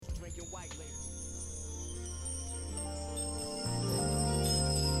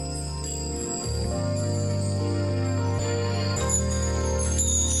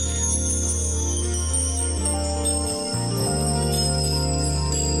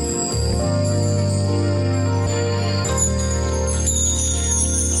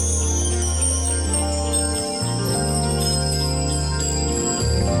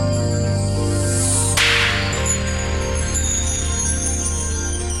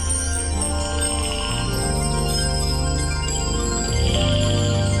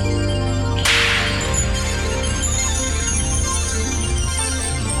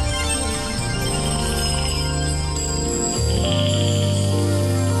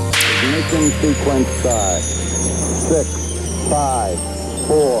Ignition sequence start. 6, 5,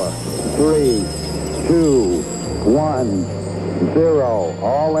 4, 3, 2, 1, 0.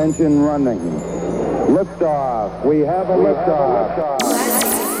 All engine running. Liftoff. We have a liftoff.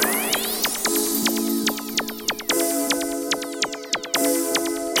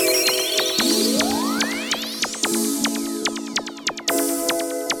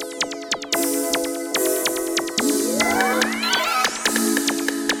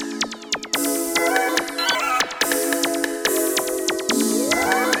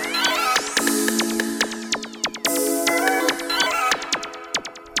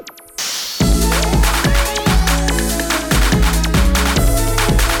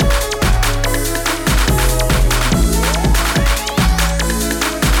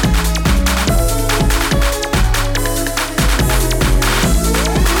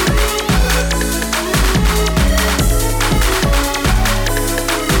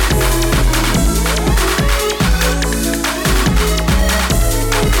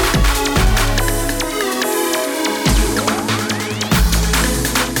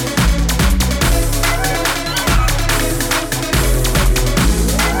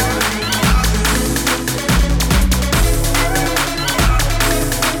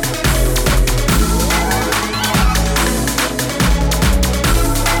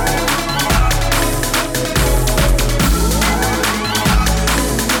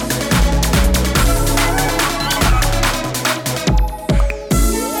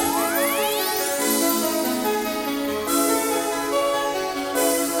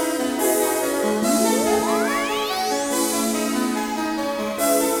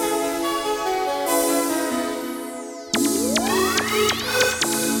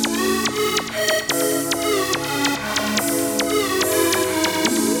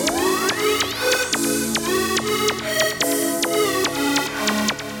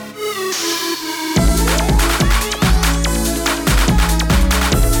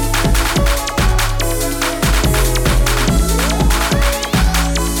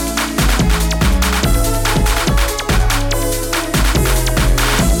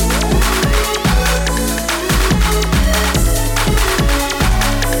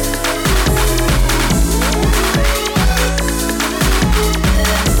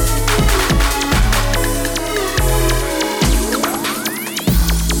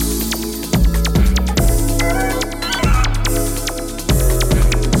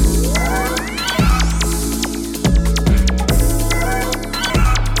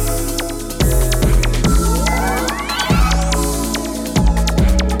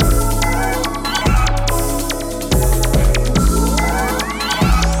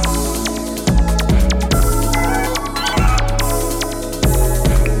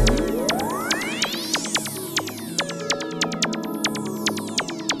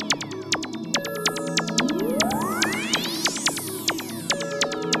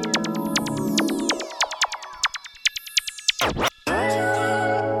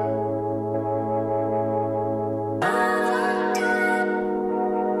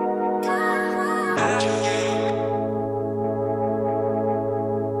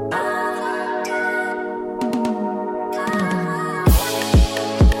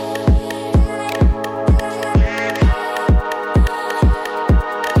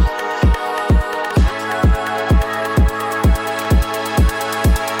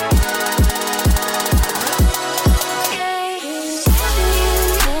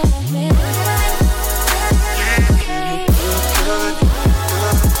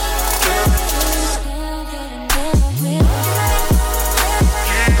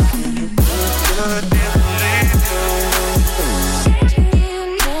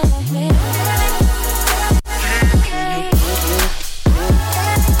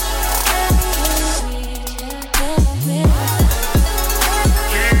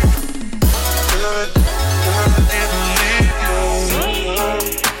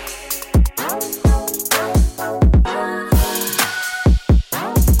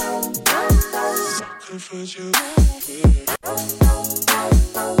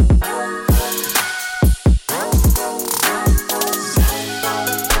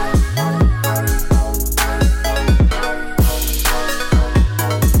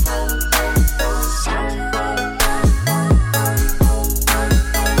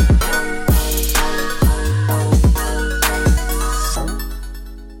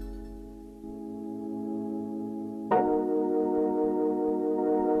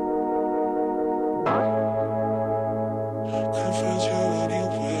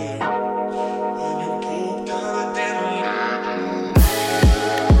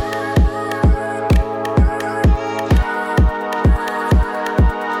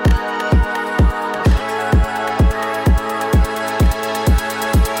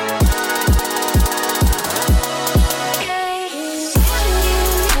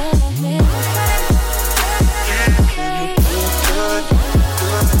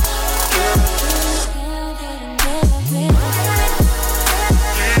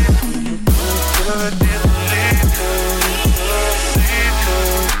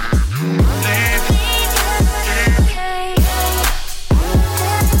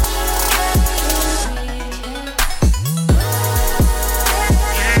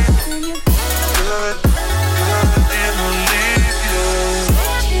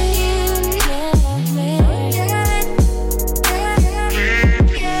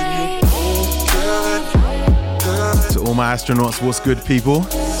 my astronauts, what's good, people?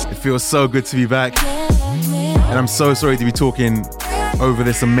 It feels so good to be back. And I'm so sorry to be talking over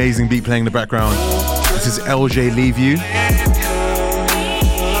this amazing beat playing in the background. This is LJ Leave You.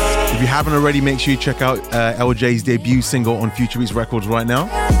 If you haven't already, make sure you check out LJ's debut single on Future Beats Records right now.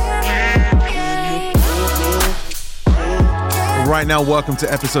 Right now, welcome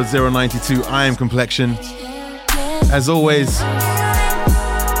to episode 092. I am Complexion. As always,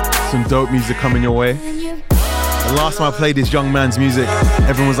 some dope music coming your way. The last time I played this young man's music,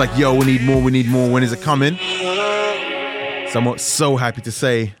 everyone was like, yo, we need more, when is it coming? So I'm so happy to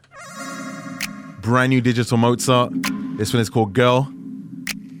say, brand new digital Mozart. This one is called Girl.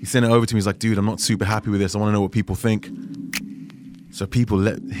 He sent it over to me, he's like, dude, I'm not super happy with this, I want to know what people think. So people,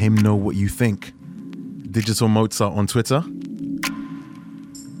 let him know what you think. Digital Mozart on Twitter.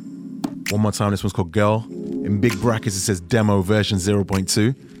 One more time, this one's called Girl. In big brackets, it says demo version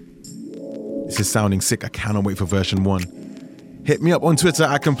 0.2. This is sounding sick. I cannot wait for version 1. Hit me up on Twitter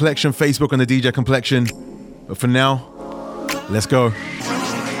at Complexion, Facebook on the DJ Complexion. But for now, let's go.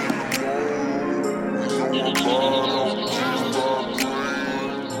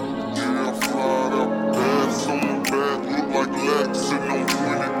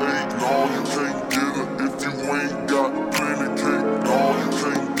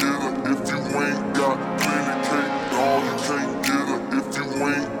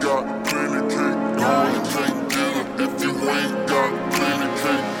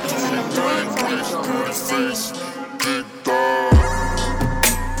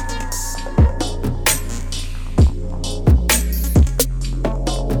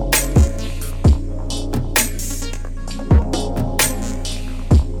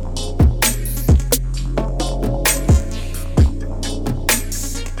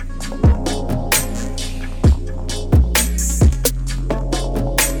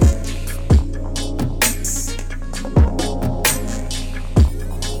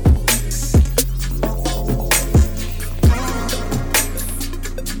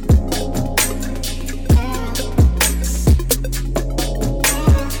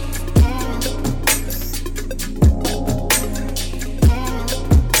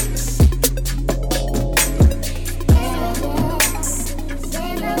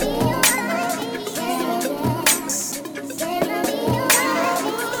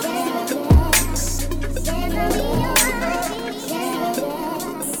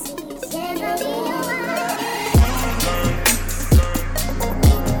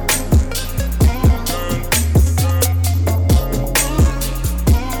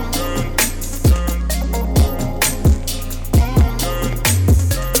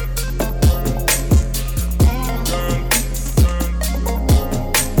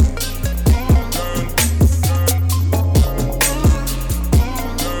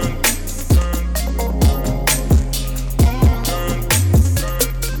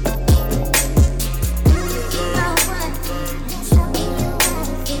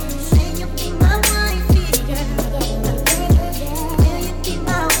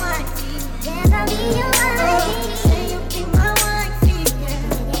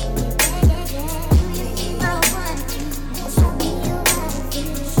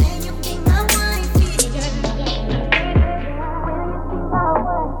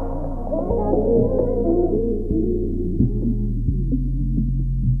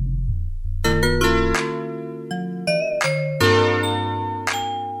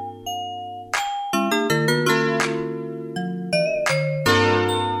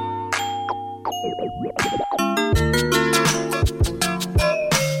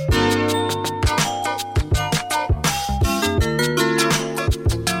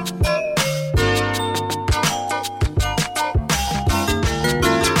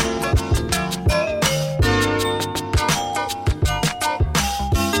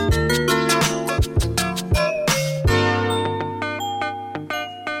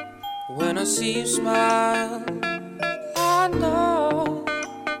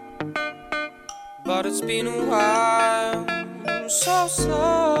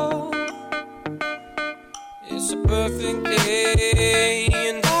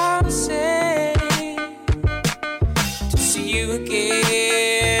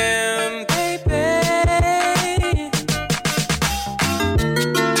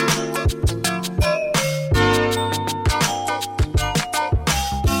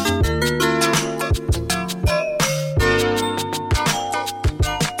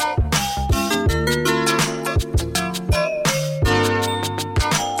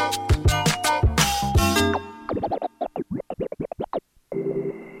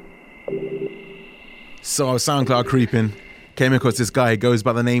 So I was SoundCloud creeping, came across this guy, he goes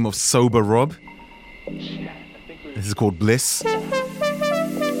by the name of Sober Rob. The This is called Bliss.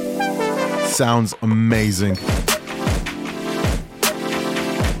 Sounds amazing.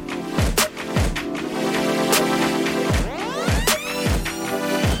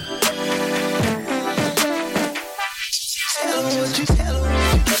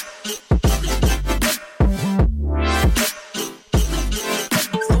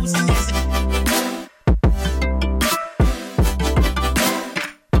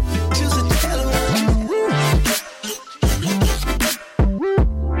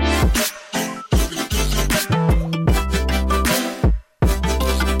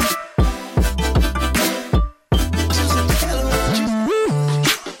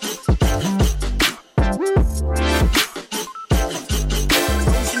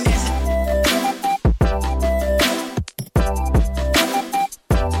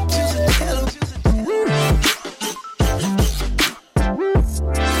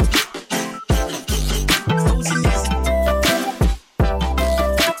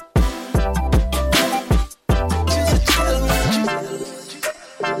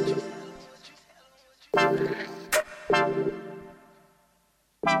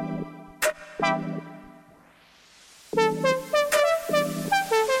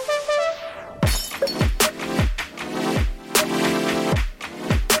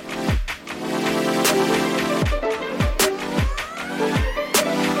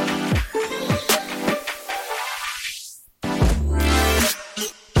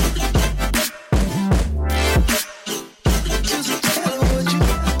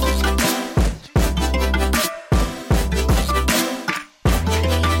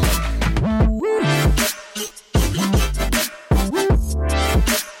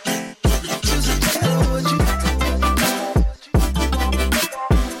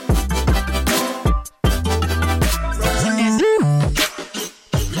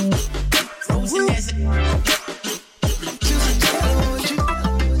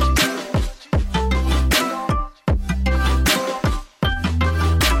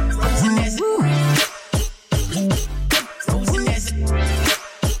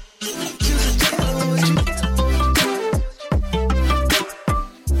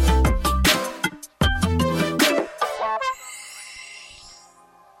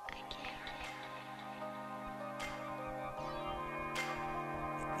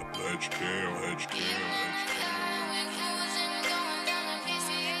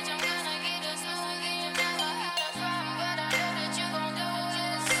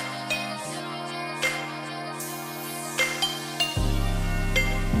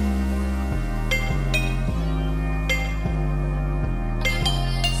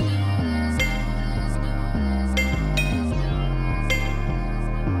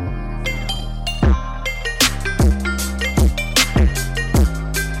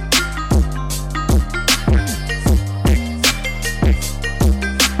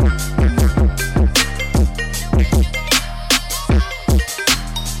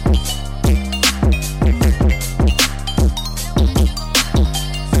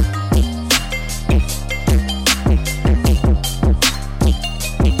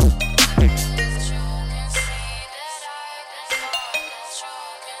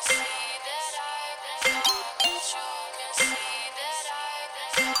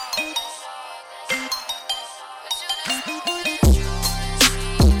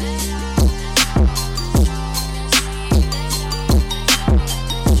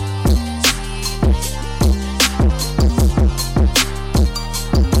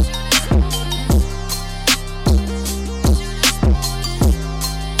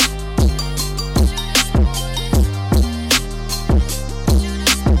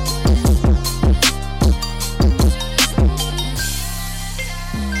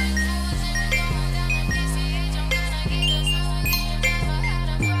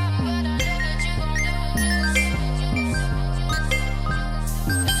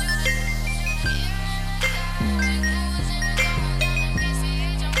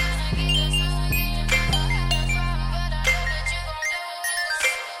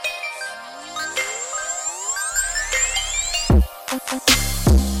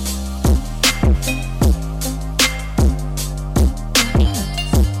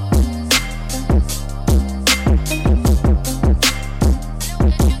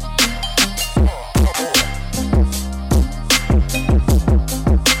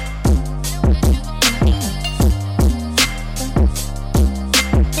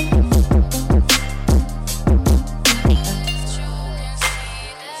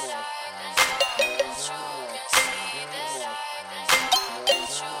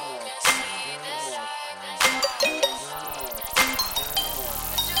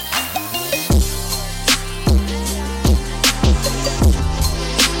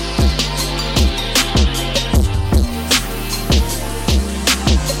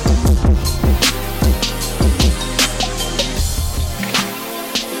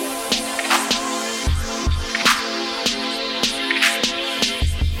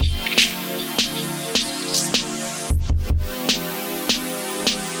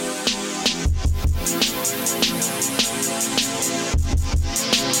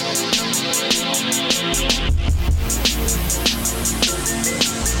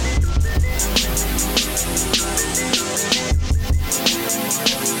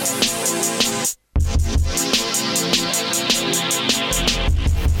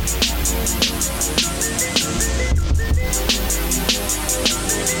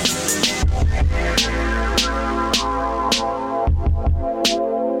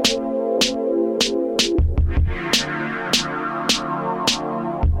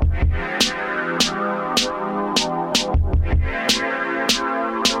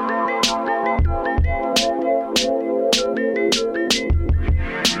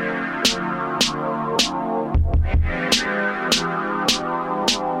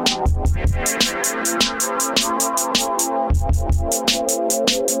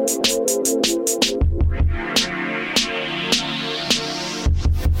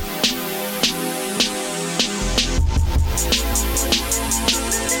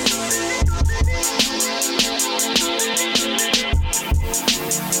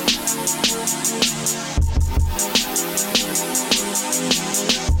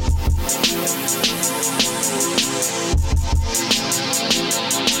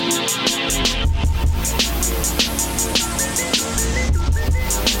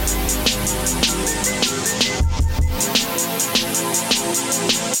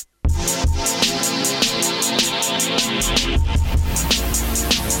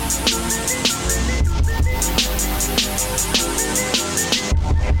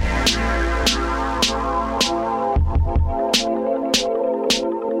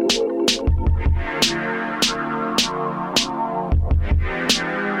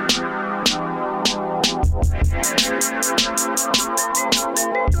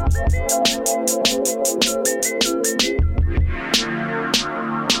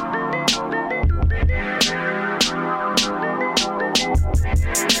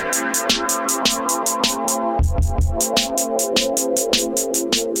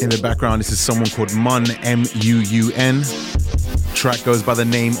 In the background, this is someone called Mun, M-U-U-N. Track goes by the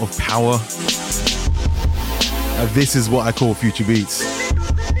name of Power. This is what I call future beats.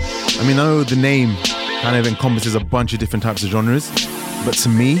 I mean, I know the name kind of encompasses a bunch of different types of genres, but to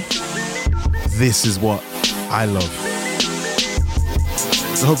me, this is what I love.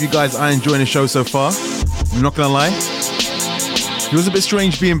 So I hope you guys are enjoying the show so far. I'm not gonna lie, it was a bit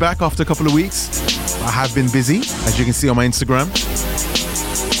strange being back after a couple of weeks. I have been busy, as you can see on my Instagram,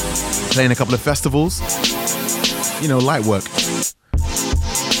 playing a couple of festivals, you know, light work.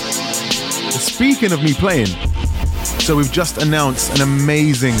 Speaking of me playing, so we've just announced an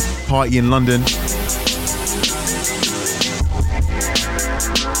amazing party in London.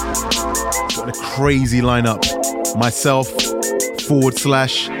 Got a crazy lineup. Myself, /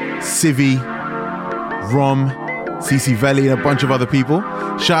 Civi, Rom, CC Valley, and a bunch of other people.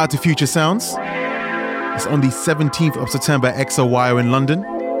 Shout out to Future Sounds. It's on the 17th of September at XOYO in London.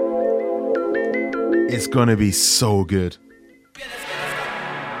 It's gonna be so good.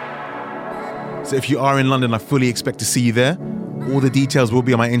 So if you are in London, I fully expect to see you there. All the details will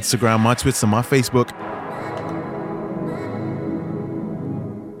be on my Instagram, my Twitter, my Facebook.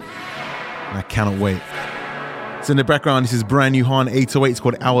 And I cannot wait. So in the background, this is brand new Han 808. It's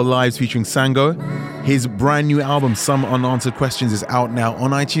called Our Lives featuring Sango. His brand new album, Some Unanswered Questions, is out now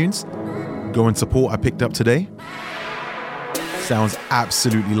on iTunes. Go and support. I picked up today. Sounds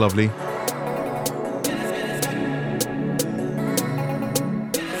absolutely lovely.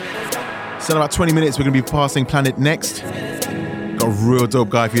 So in about 20 minutes, we're going to be passing Planet Next. Got a real dope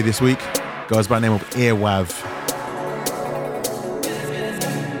guy for you this week. Goes by the name of Airwav.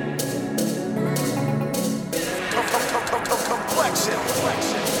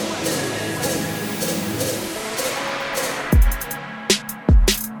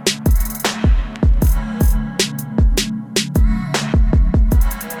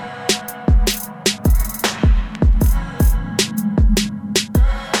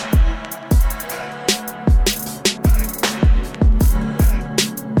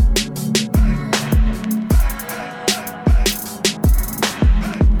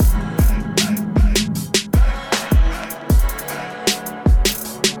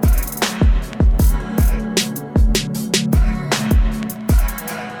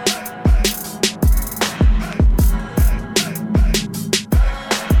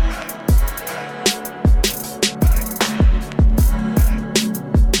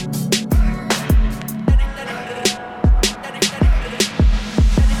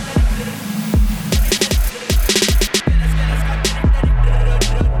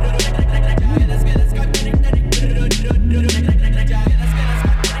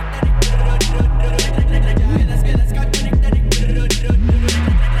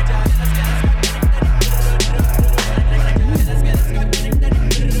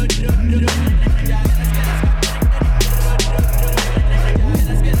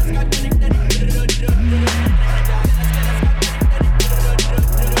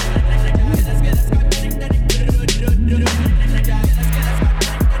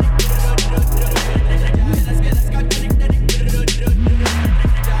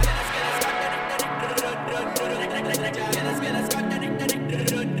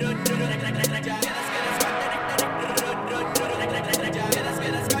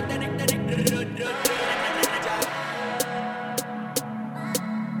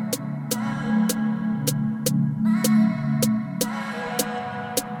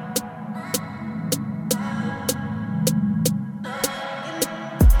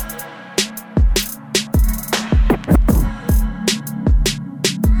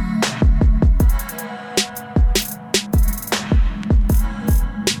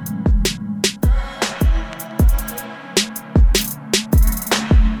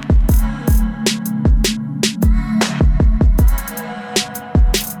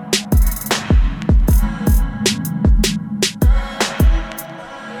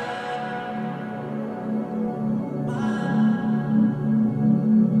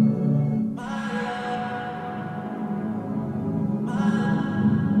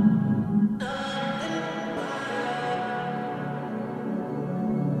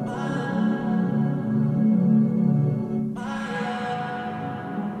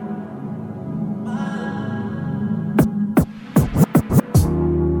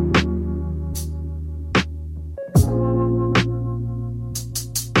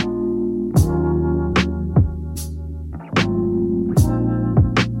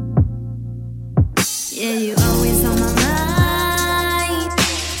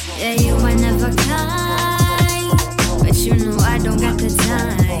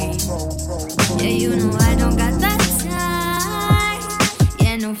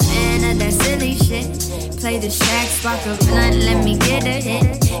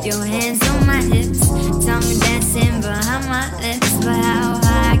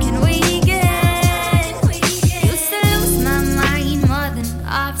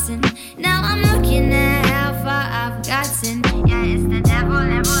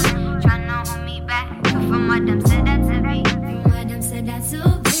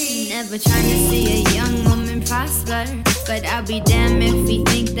 never trying to see a young woman prosper, but I'll be damned if we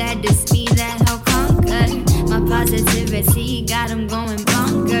think that it's me that he'll conquer. My positivity got him going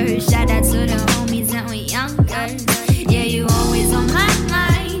bonkers. Shout out to the homies and we younger. Yeah, you always on my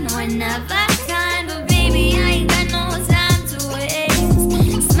mind whenever I can, but baby, I ain't got no time to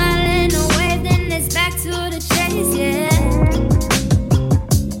waste. Smiling away, then it's back to the chase, yeah.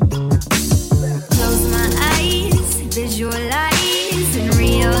 Close my eyes, visualize and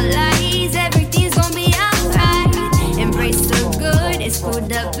realize everything's gonna be alright. Embrace the good, it's cool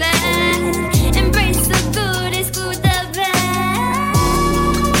the bad. Embrace the good, it's cool the bad.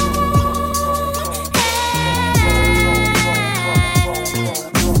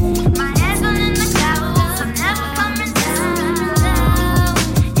 My head's on in the clouds, I'm never coming down,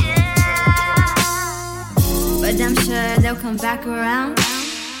 yeah. But I'm sure they'll come back around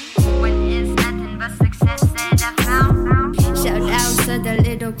when it's nothing but success that I found. Shout out to the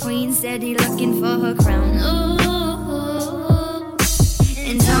little queen, steady looking for her crown. Ooh.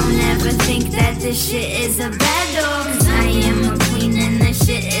 And don't ever think that this shit is a battle, 'cause I am a queen and this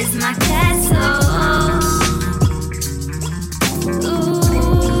shit is my castle. Ooh,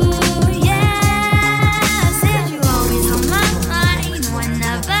 yeah. Said you always on my mind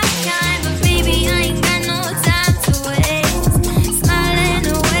whenever I can, but baby, I ain't got no time to waste. Smiling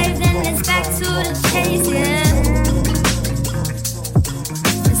away, then it's back to the chase, yeah.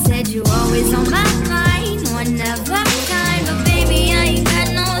 I said you always on my mind whenever I can, but baby, I ain't got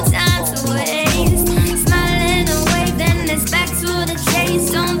no time to waste. Smiling away, then it's back to the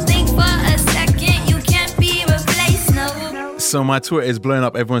chase. Don't think for a second you can't be replaced, no. So my Twitter is blowing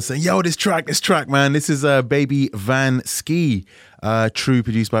up. Everyone's saying, yo, this track, man. This is Baby Van Ski. True,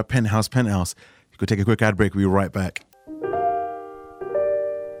 produced by Penthouse. Go take a quick ad break. We'll be right back.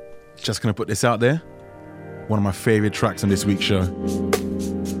 Just going to put this out there. One of my favorite tracks on this week's show.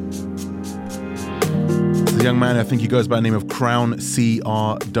 It's a young man, I think he goes by the name of Crown,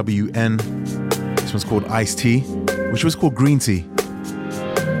 CRWN. This one's called Iced Tea, which was called Green Tea.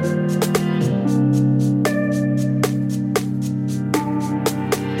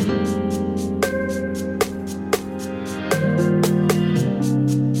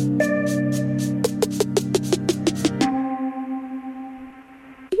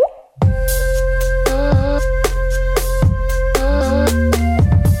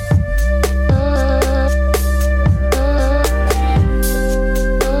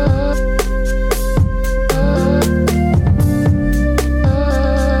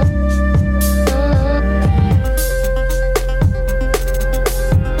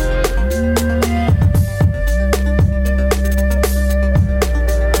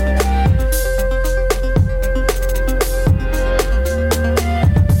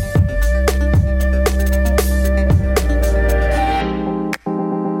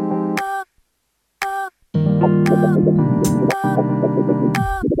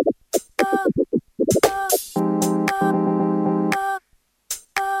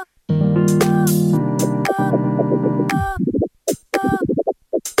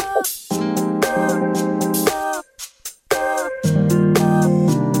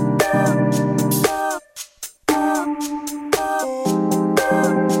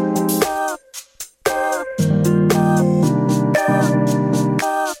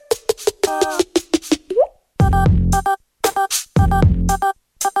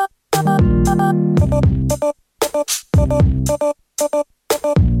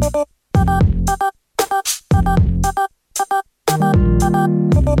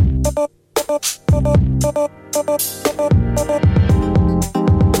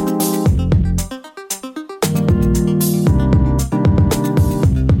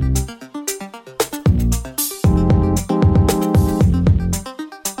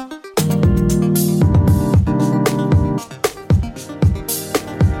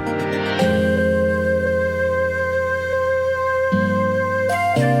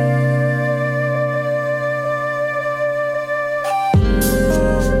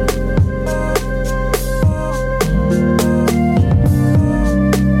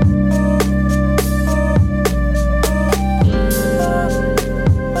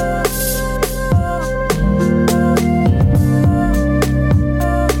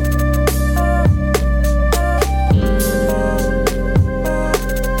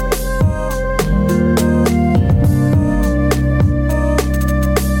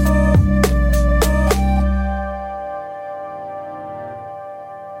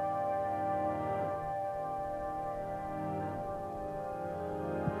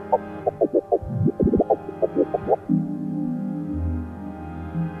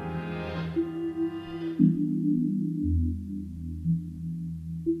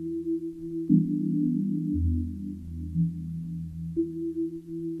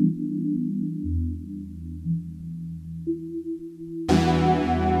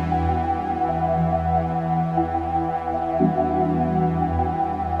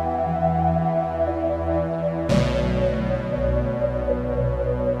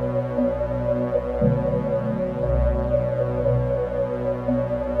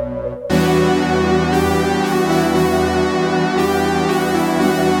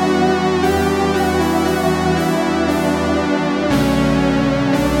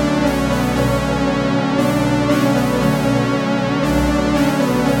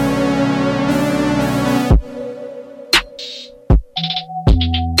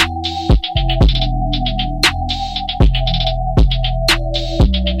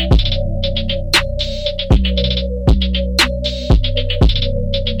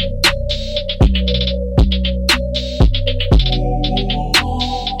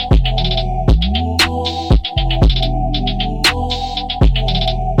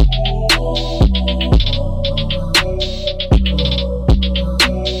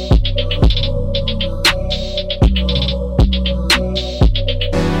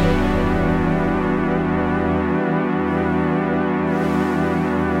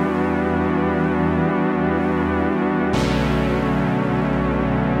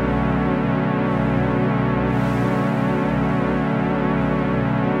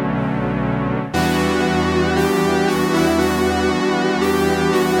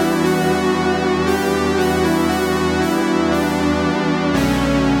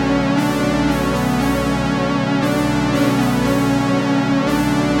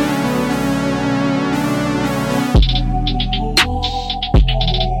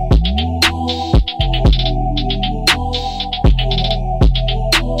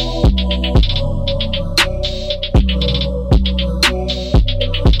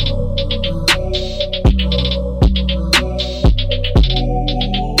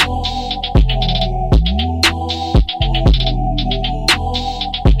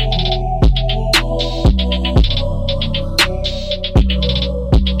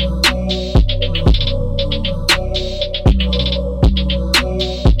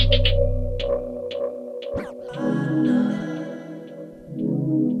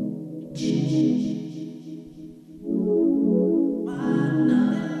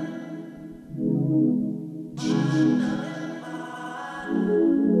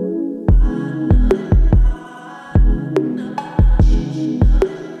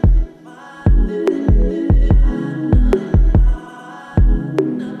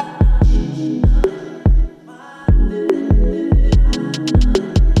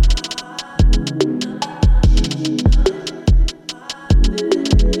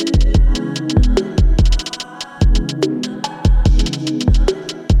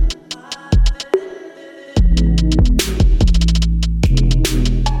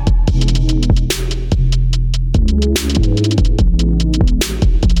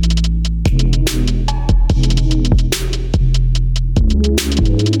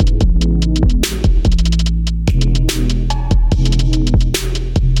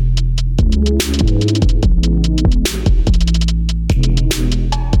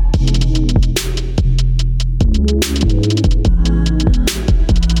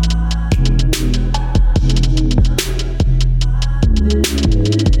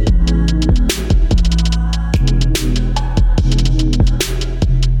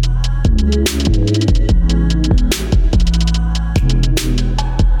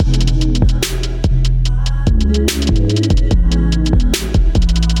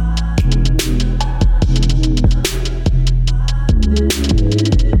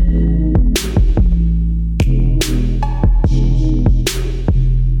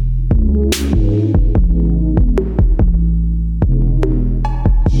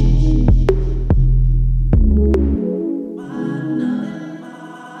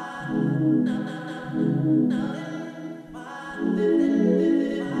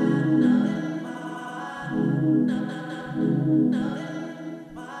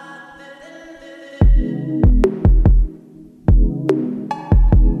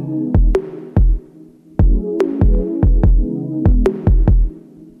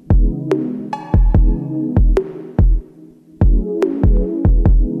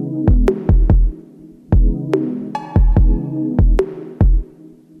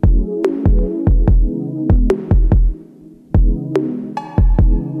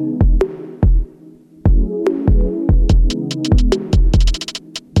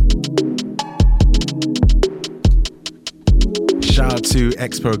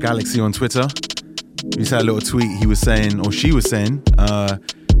 Expo Galaxy on Twitter. He just had a little tweet. He was saying, or she was saying,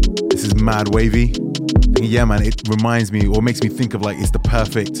 this is mad wavy. And yeah, man, it reminds me or makes me think of like it's the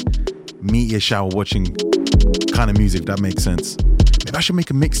perfect meteor shower watching kind of music, if that makes sense. Maybe I should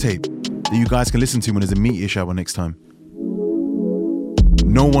make a mixtape that you guys can listen to when there's a meteor shower next time.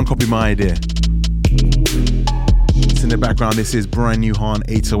 No one copied my idea. It's in the background. This is brand new Han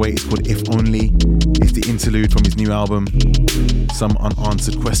 808. It's called If Only. It's the interlude from his new album, Some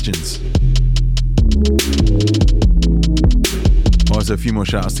Unanswered Questions. Also, a few more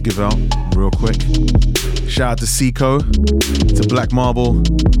shout outs to give out real quick. Shout out to Seco, to Black Marble,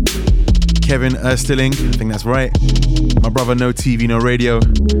 Kevin Erstilling, I think that's right. My brother No TV No Radio,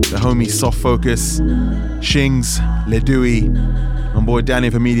 the homie Soft Focus, Shings, Ledui, my boy Danny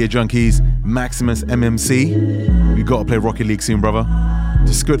for Media Junkies, Maximus MMC. We gotta play Rocket League soon, brother.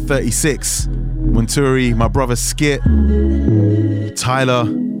 To Scud 36, Monturi, my brother Skit, Tyler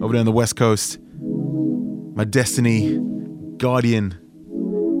over there on the West Coast, my Destiny, Guardian,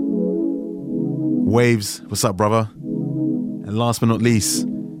 Waves, what's up, brother? And last but not least,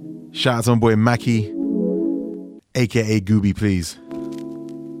 shout out to my boy Mackie, aka Gooby, please.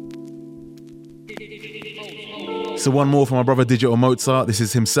 So one more from my brother Digital Mozart. This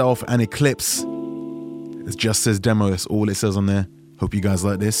is himself and Eclipse. It just says demo, that's all it says on there. Hope you guys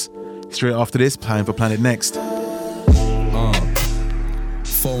like this. Straight after this, time for Planet Next.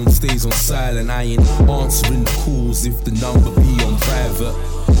 Phone stays on silent, I ain't answering the calls if the number be on private.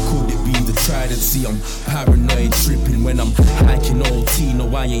 Could it be the trident? See, I'm paranoid tripping when I'm hiking old T.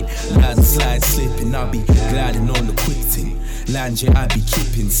 No, I ain't landslide slipping, I'll be gliding on the quick thing. Land, yeah, I be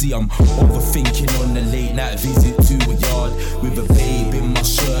kipping. See, I'm overthinking on the late night visit to a yard with a babe in my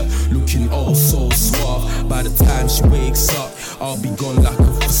shirt, looking oh so suave. By the time she wakes up, I'll be gone like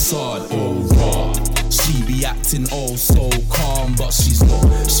a facade. Oh, raw. She be acting oh so calm, but she's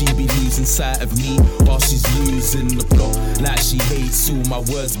not. She be losing sight of me while she's losing the plot. Like she hates all my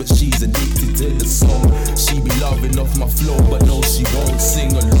words, but she's addicted to the song. She be loving off my flow, but no, she won't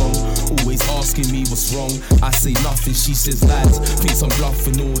sing along. Always asking me what's wrong. I say nothing, she says lies. Thinks I'm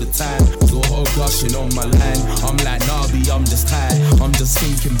bluffing all the time. Got her gushing on my line. I'm like, nah, B, I'm just high. I'm just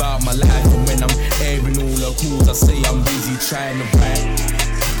thinking about my life, and when I'm airing all her calls, I say I'm busy trying to write.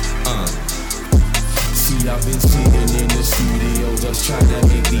 See, I've been sitting in the studio just trying to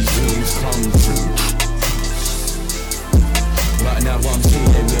make these dreams come true. Right now I'm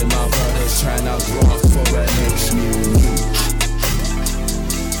chilling with my brothers trying to graft for a next new you.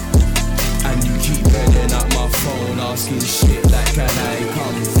 And you keep bending up my phone asking shit like can I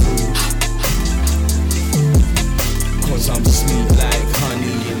come through? Cause I'm sweet like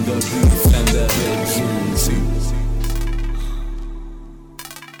honey in the booth and the bedroom too.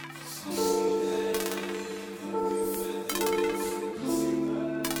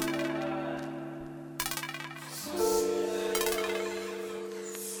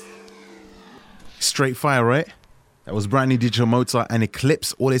 Straight fire, right? That was brand new Digital Mozart and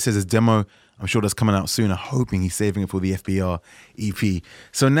Eclipse. All it says is demo. I'm sure that's coming out soon. I'm hoping he's saving it for the FBR EP.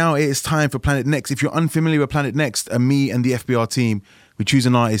 So now it is time for Planet Next. If you're unfamiliar with Planet Next, me and the FBR team, we choose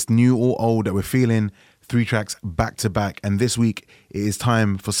an artist, new or old, that we're feeling, 3 tracks back to back. And this week it is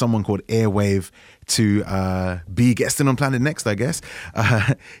time for someone called Airwave to be guesting on Planet Next, I guess.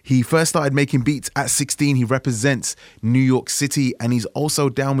 He first started making beats at 16. He represents New York City, and he's also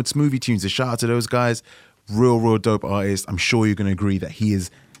down with Smoothie Tunes. So shout out to those guys. Real dope artist. I'm sure you're going to agree that he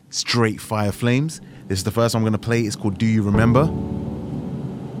is straight fire flames. This is the first one I'm going to play. It's called Do You Remember?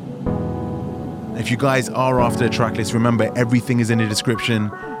 If you guys are after the track list, remember everything is in the description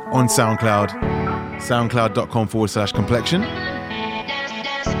on SoundCloud. SoundCloud.com/complexion.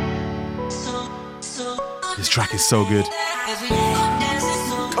 This track is so good.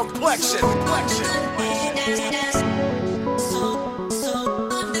 Complexion.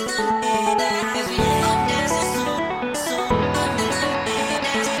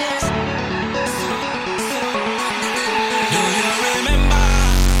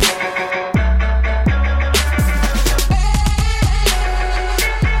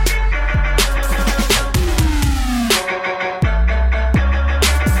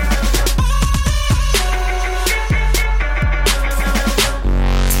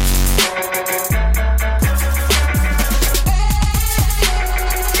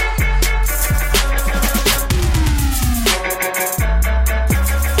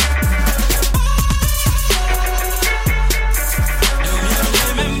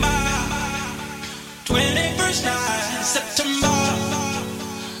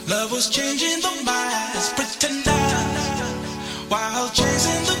 While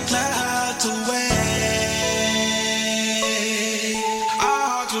chasing the clouds away,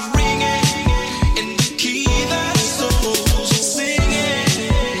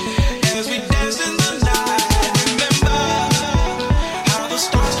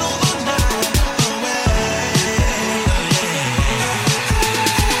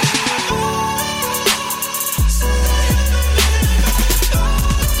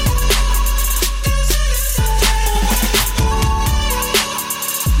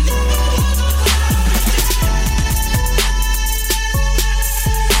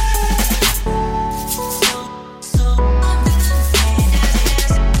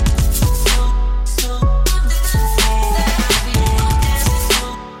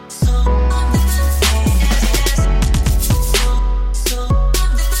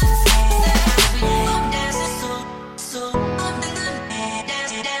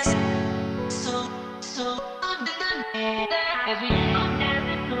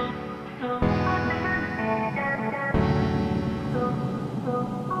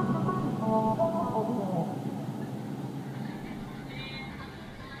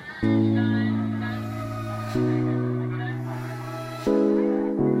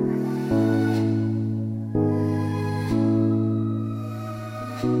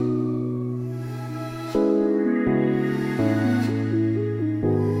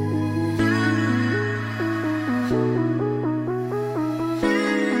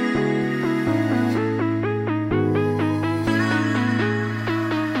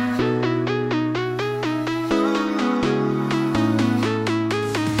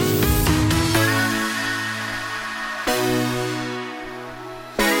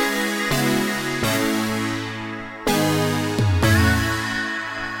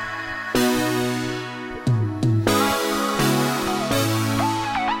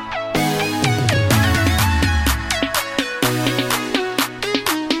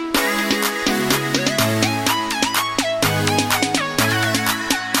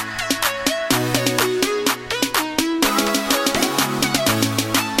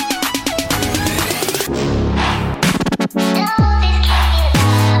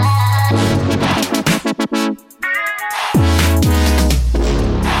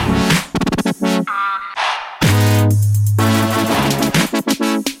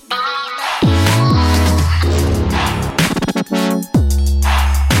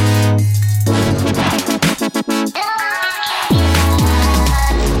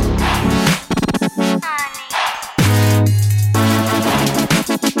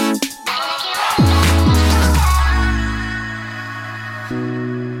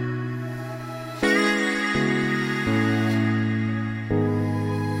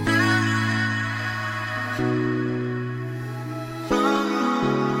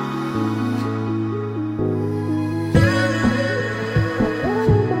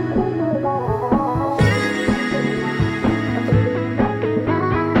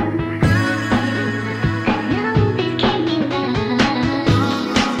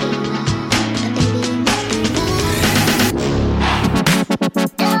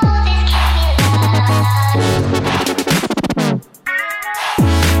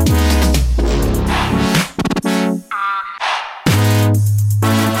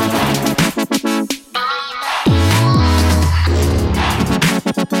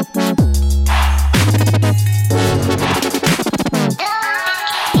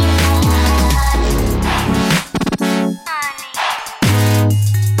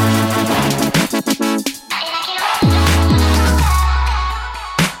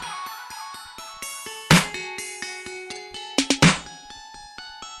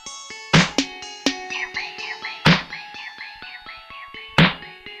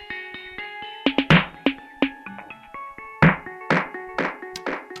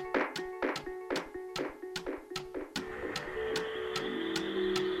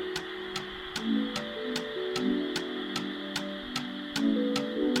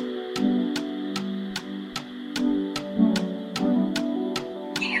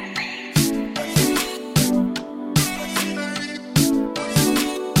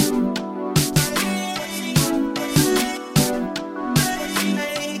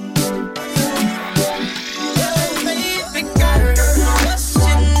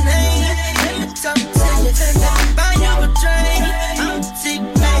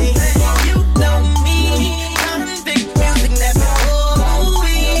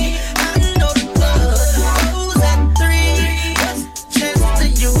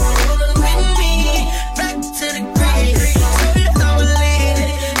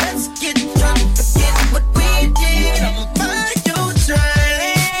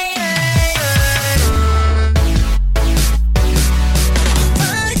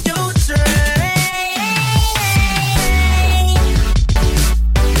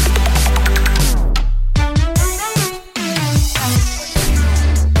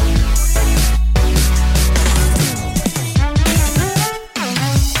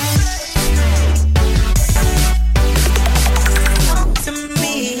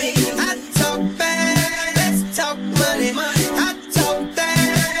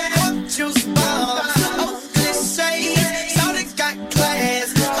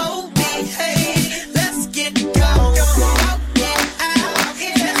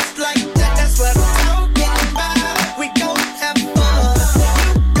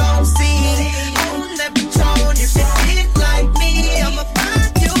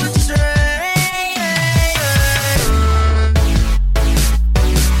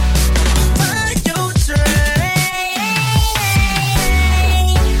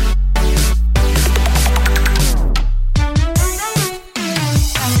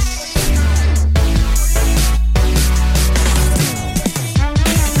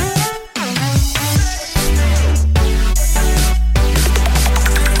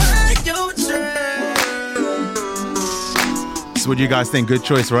 Mix. What do you guys think? Good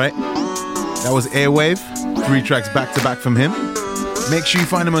choice, right? That was Airwave. 3 tracks back to back from him. Make sure you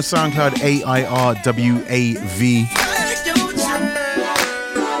find him on SoundCloud, AIRWAV.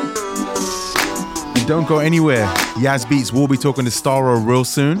 And don't go anywhere. Yaz Beats will be talking to StarRo real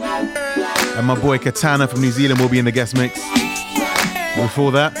soon. And my boy Katana from New Zealand will be in the guest mix.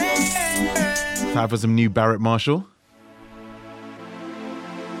 Before that, time for some new Barrett Marshall.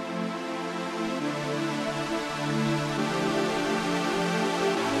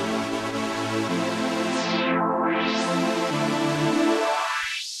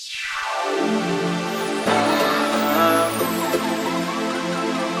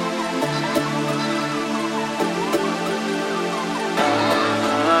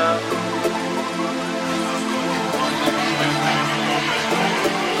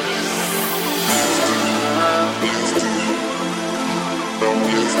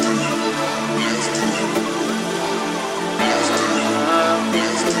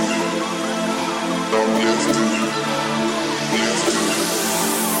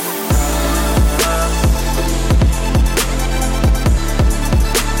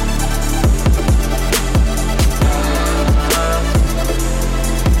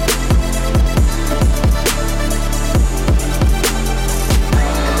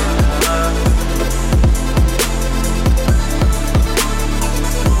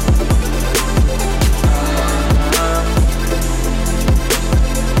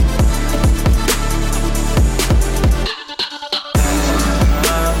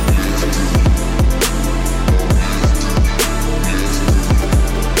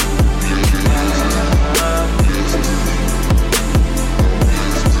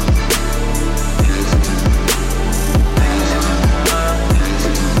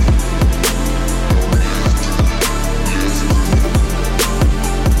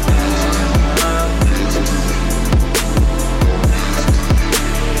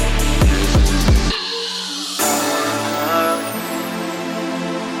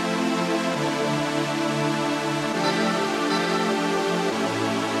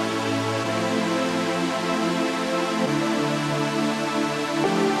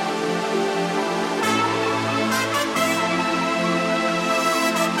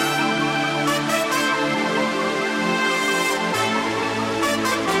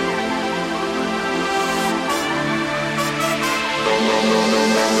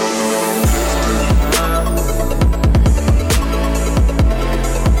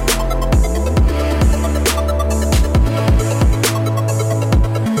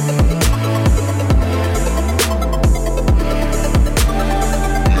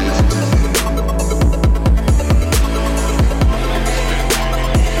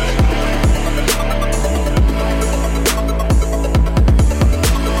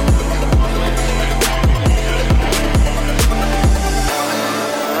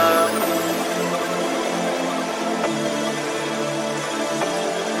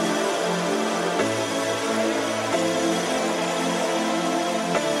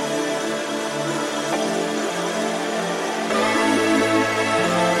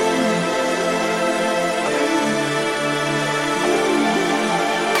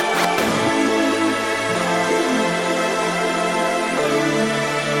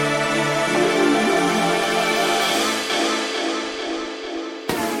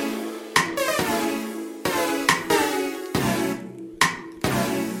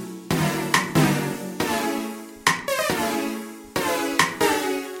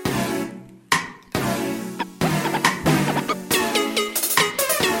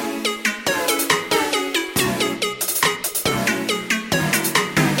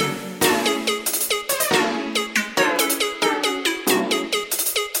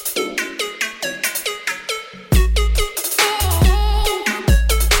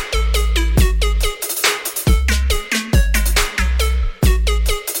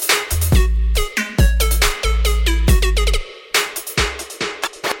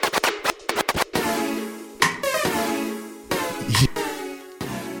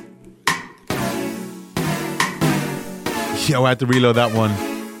 Yo, I had to reload that one.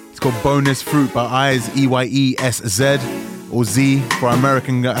 It's called Bonus Fruit by Eyes, EYESZ, or Z for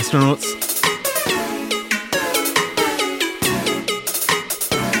American astronauts.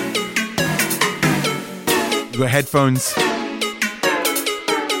 You got headphones.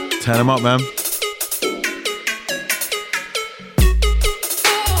 Turn them up, man.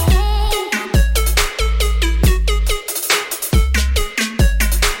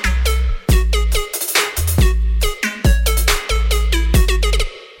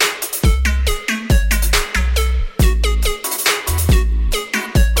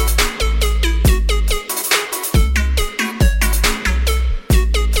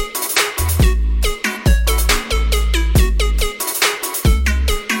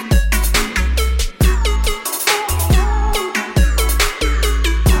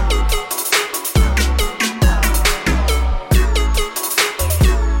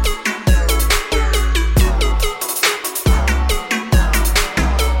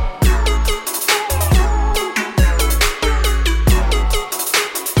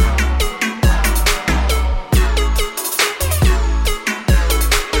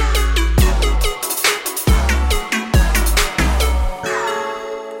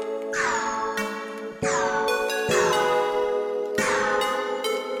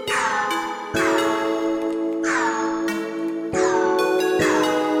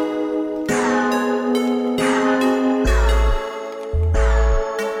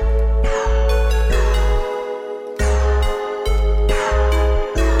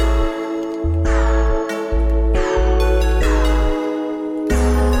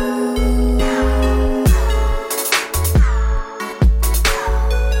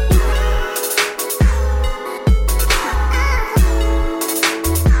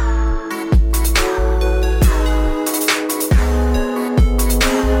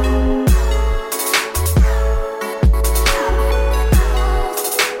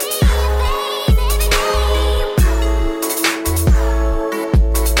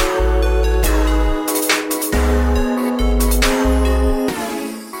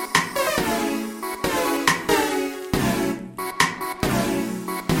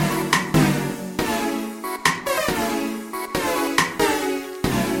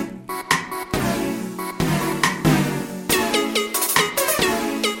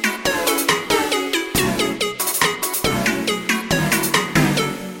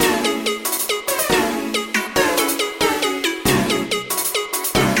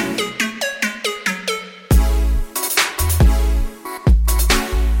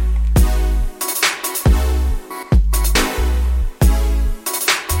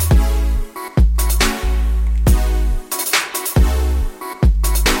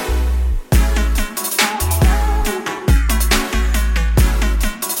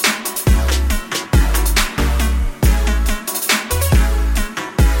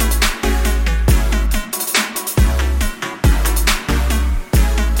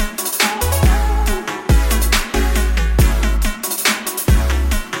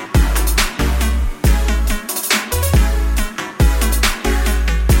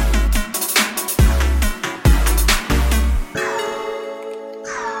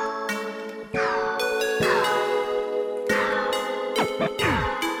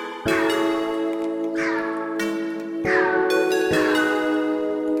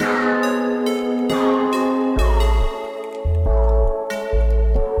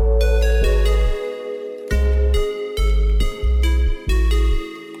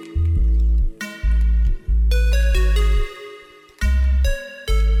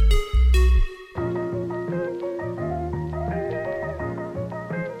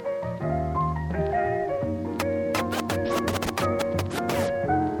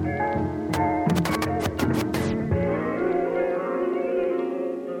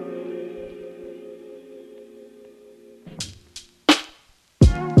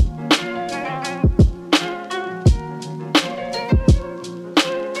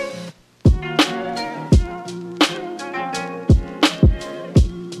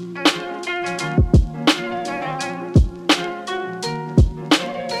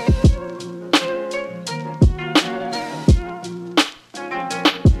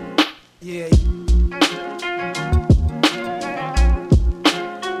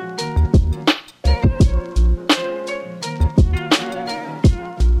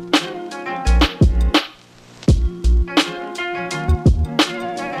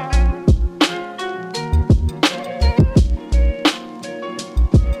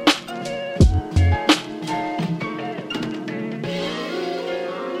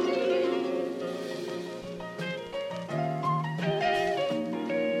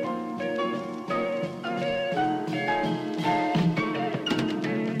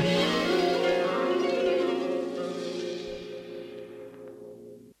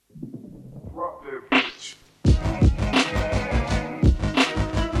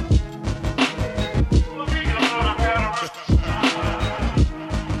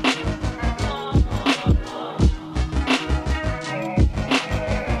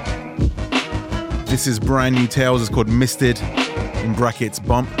 This is brand new Tails. It's called Misted, in brackets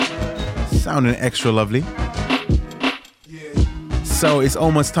bump. Sounding extra lovely. So it's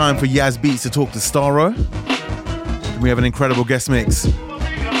almost time for Yaz Beats to talk to StarRo. We have an incredible guest mix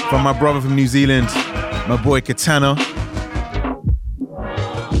from my brother from New Zealand, my boy Katana.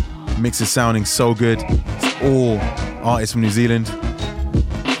 Mix is sounding so good. It's all artists from New Zealand.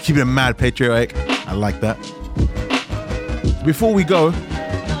 Keeping it mad patriotic. I like that. Before we go,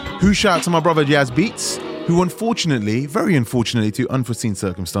 huge shout out to my brother Yaz Beats, who unfortunately, very unfortunately to unforeseen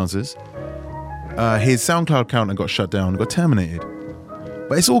circumstances, his SoundCloud account got shut down, got terminated.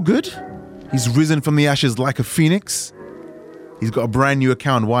 But it's all good. He's risen from the ashes like a phoenix. He's got a brand new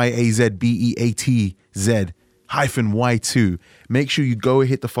account, YAZBEATZ-Y2. Make sure you go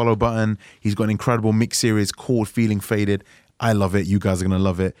hit the follow button. He's got an incredible mix series called Feeling Faded. I love it. You guys are going to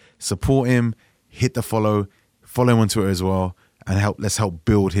love it. Support him. Hit the follow. Follow him on Twitter as well. And let's help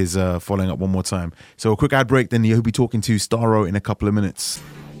build his following up one more time. So a quick ad break, then you'll be talking to StarRo in a couple of minutes.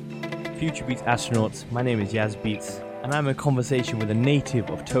 Future Beats astronauts, my name is Yaz Beats, and I'm in conversation with a native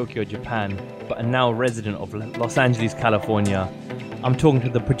of Tokyo, Japan, but a now resident of Los Angeles, California. I'm talking to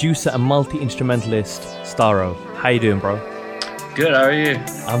the producer and multi-instrumentalist, StarRo. How you doing, bro? Good, how are you?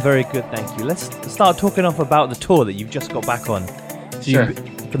 I'm very good, thank you. Let's start talking off about the tour that you've just got back on. So Sure.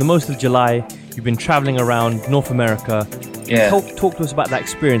 For the most of July, you've been traveling around North America. Yeah. Talk to us about that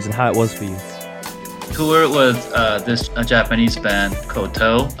experience and how it was for you. Toured with this Japanese band called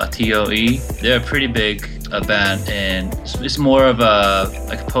TOE, T-O-E. They're a pretty big band, and it's more of a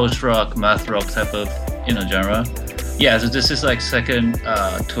like post-rock, math rock type of genre. Yeah, so this is like second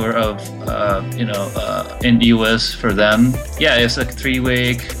tour of in the US for them. Yeah, it's like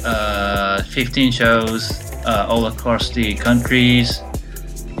 3-week, 15 shows all across the countries.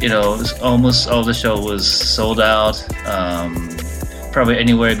 Almost all the show was sold out. Probably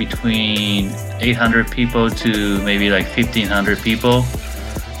anywhere between 800 people to maybe like 1,500 people.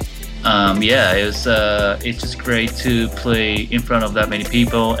 It's just great to play in front of that many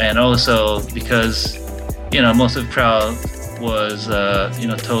people, and also because most of the crowd was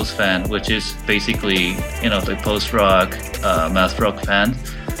TOE's fan, which is basically the post-rock, math rock fan.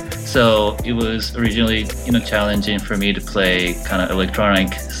 So it was originally challenging for me to play kind of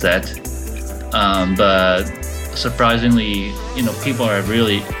electronic set, but surprisingly people are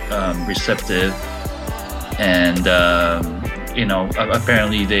really receptive, and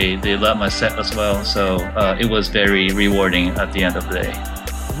apparently they love my set as well, so it was very rewarding at the end of the day.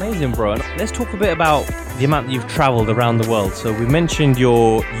 Amazing, bro. Let's talk a bit about the amount that you've traveled around the world. So we mentioned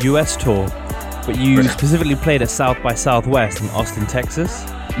your US tour, but you specifically played at South by Southwest in Austin, Texas.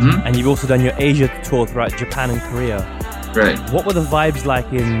 Mm-hmm. And you've also done your Asia tour throughout Japan and Korea. Right. What were the vibes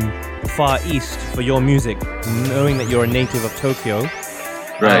like in the Far East for your music, knowing that you're a native of Tokyo?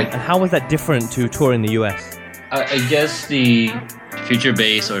 Right. And how was that different to tour in the US? I guess the future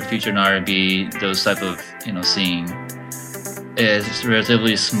bass or future R&B, those type of scene is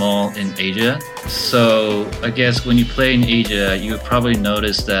relatively small in Asia. So I guess when you play in Asia, you probably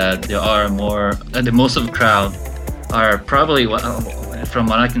notice that there are more, the most of the crowd are probably, from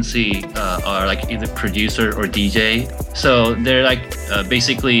what I can see, are like either producer or DJ. So they're like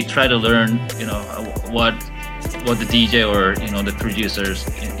basically try to learn, what the DJ or the producers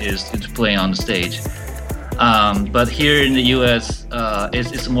is playing on the stage. But here in the US,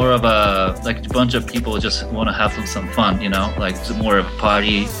 it's more of a bunch of people just want to have some fun, like it's more of a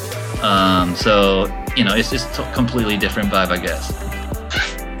party. So it's just a completely different vibe, I guess.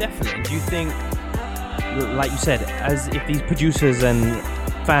 Definitely. Do you think, like you said, as if these producers and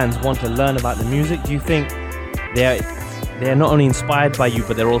fans want to learn about the music, do you think they're not only inspired by you,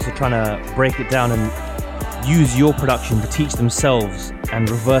 but they're also trying to break it down and use your production to teach themselves and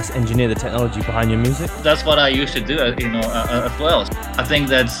reverse engineer the technology behind your music? That's what I used to do, as well. I think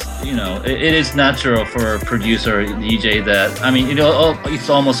that's, it is natural for a producer or DJ that, it's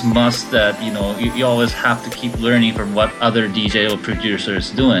almost must that, you always have to keep learning from what other DJ or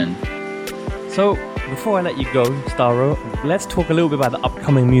producers doing. So, before I let you go, StarRo, let's talk a little bit about the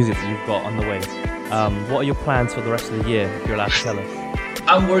upcoming music that you've got on the way. What are your plans for the rest of the year, if you're allowed to tell us?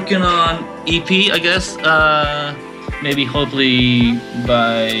 I'm working on EP, I guess. Maybe hopefully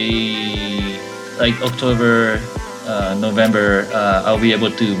by like October, November, I'll be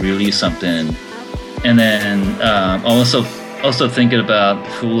able to release something. And then also thinking about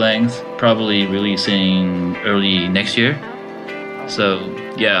full length, probably releasing early next year. So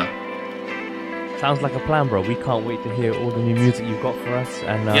yeah. Sounds like a plan, bro. We can't wait to hear all the new music you've got for us.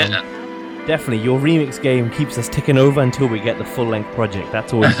 And definitely, your remix game keeps us ticking over until we get the full-length project.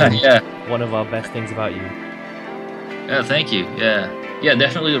 That's always one of our best things about you. Yeah, thank you. Yeah. yeah,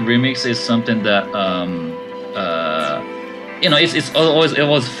 definitely the remix is something that it's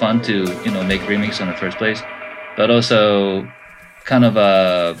always fun to make remix in the first place, but also kind of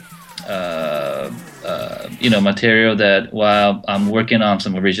material that while I'm working on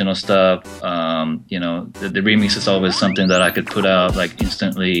some original stuff, the remix is always something that I could put out like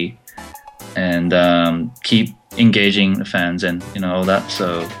instantly and keep engaging the fans and all that.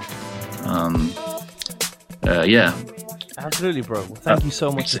 So yeah. Absolutely, bro. Well, thank you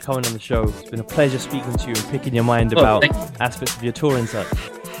so much for coming on the show. It's been a pleasure speaking to you and picking your mind about aspects of your tour and such.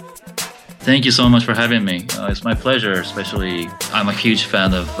 Thank you so much for having me. It's my pleasure. Especially, I'm a huge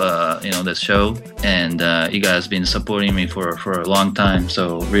fan of this show, and you guys been supporting me for a long time.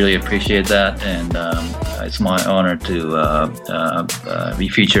 So really appreciate that, and it's my honor to be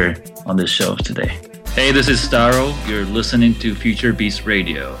featured on this show today. Hey, this is StarRo. You're listening to Future Beast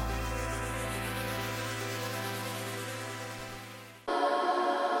Radio.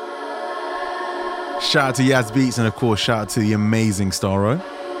 Shout out to Yaz Beats, and of course shout out to the amazing StarRo.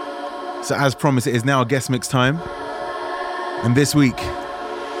 So as promised, it is now guest mix time, and this week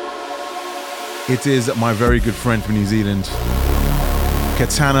it is my very good friend from New Zealand,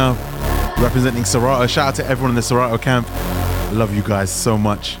 Katana, representing StarRo. Shout out to everyone in the StarRo camp. I love you guys so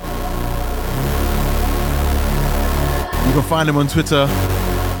much. You can find him on Twitter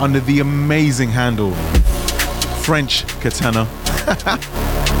under the amazing handle French Katana.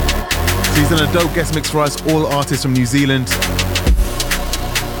 So he's done a dope guest mix for us, all artists from New Zealand.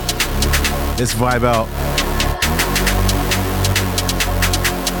 Let's vibe out.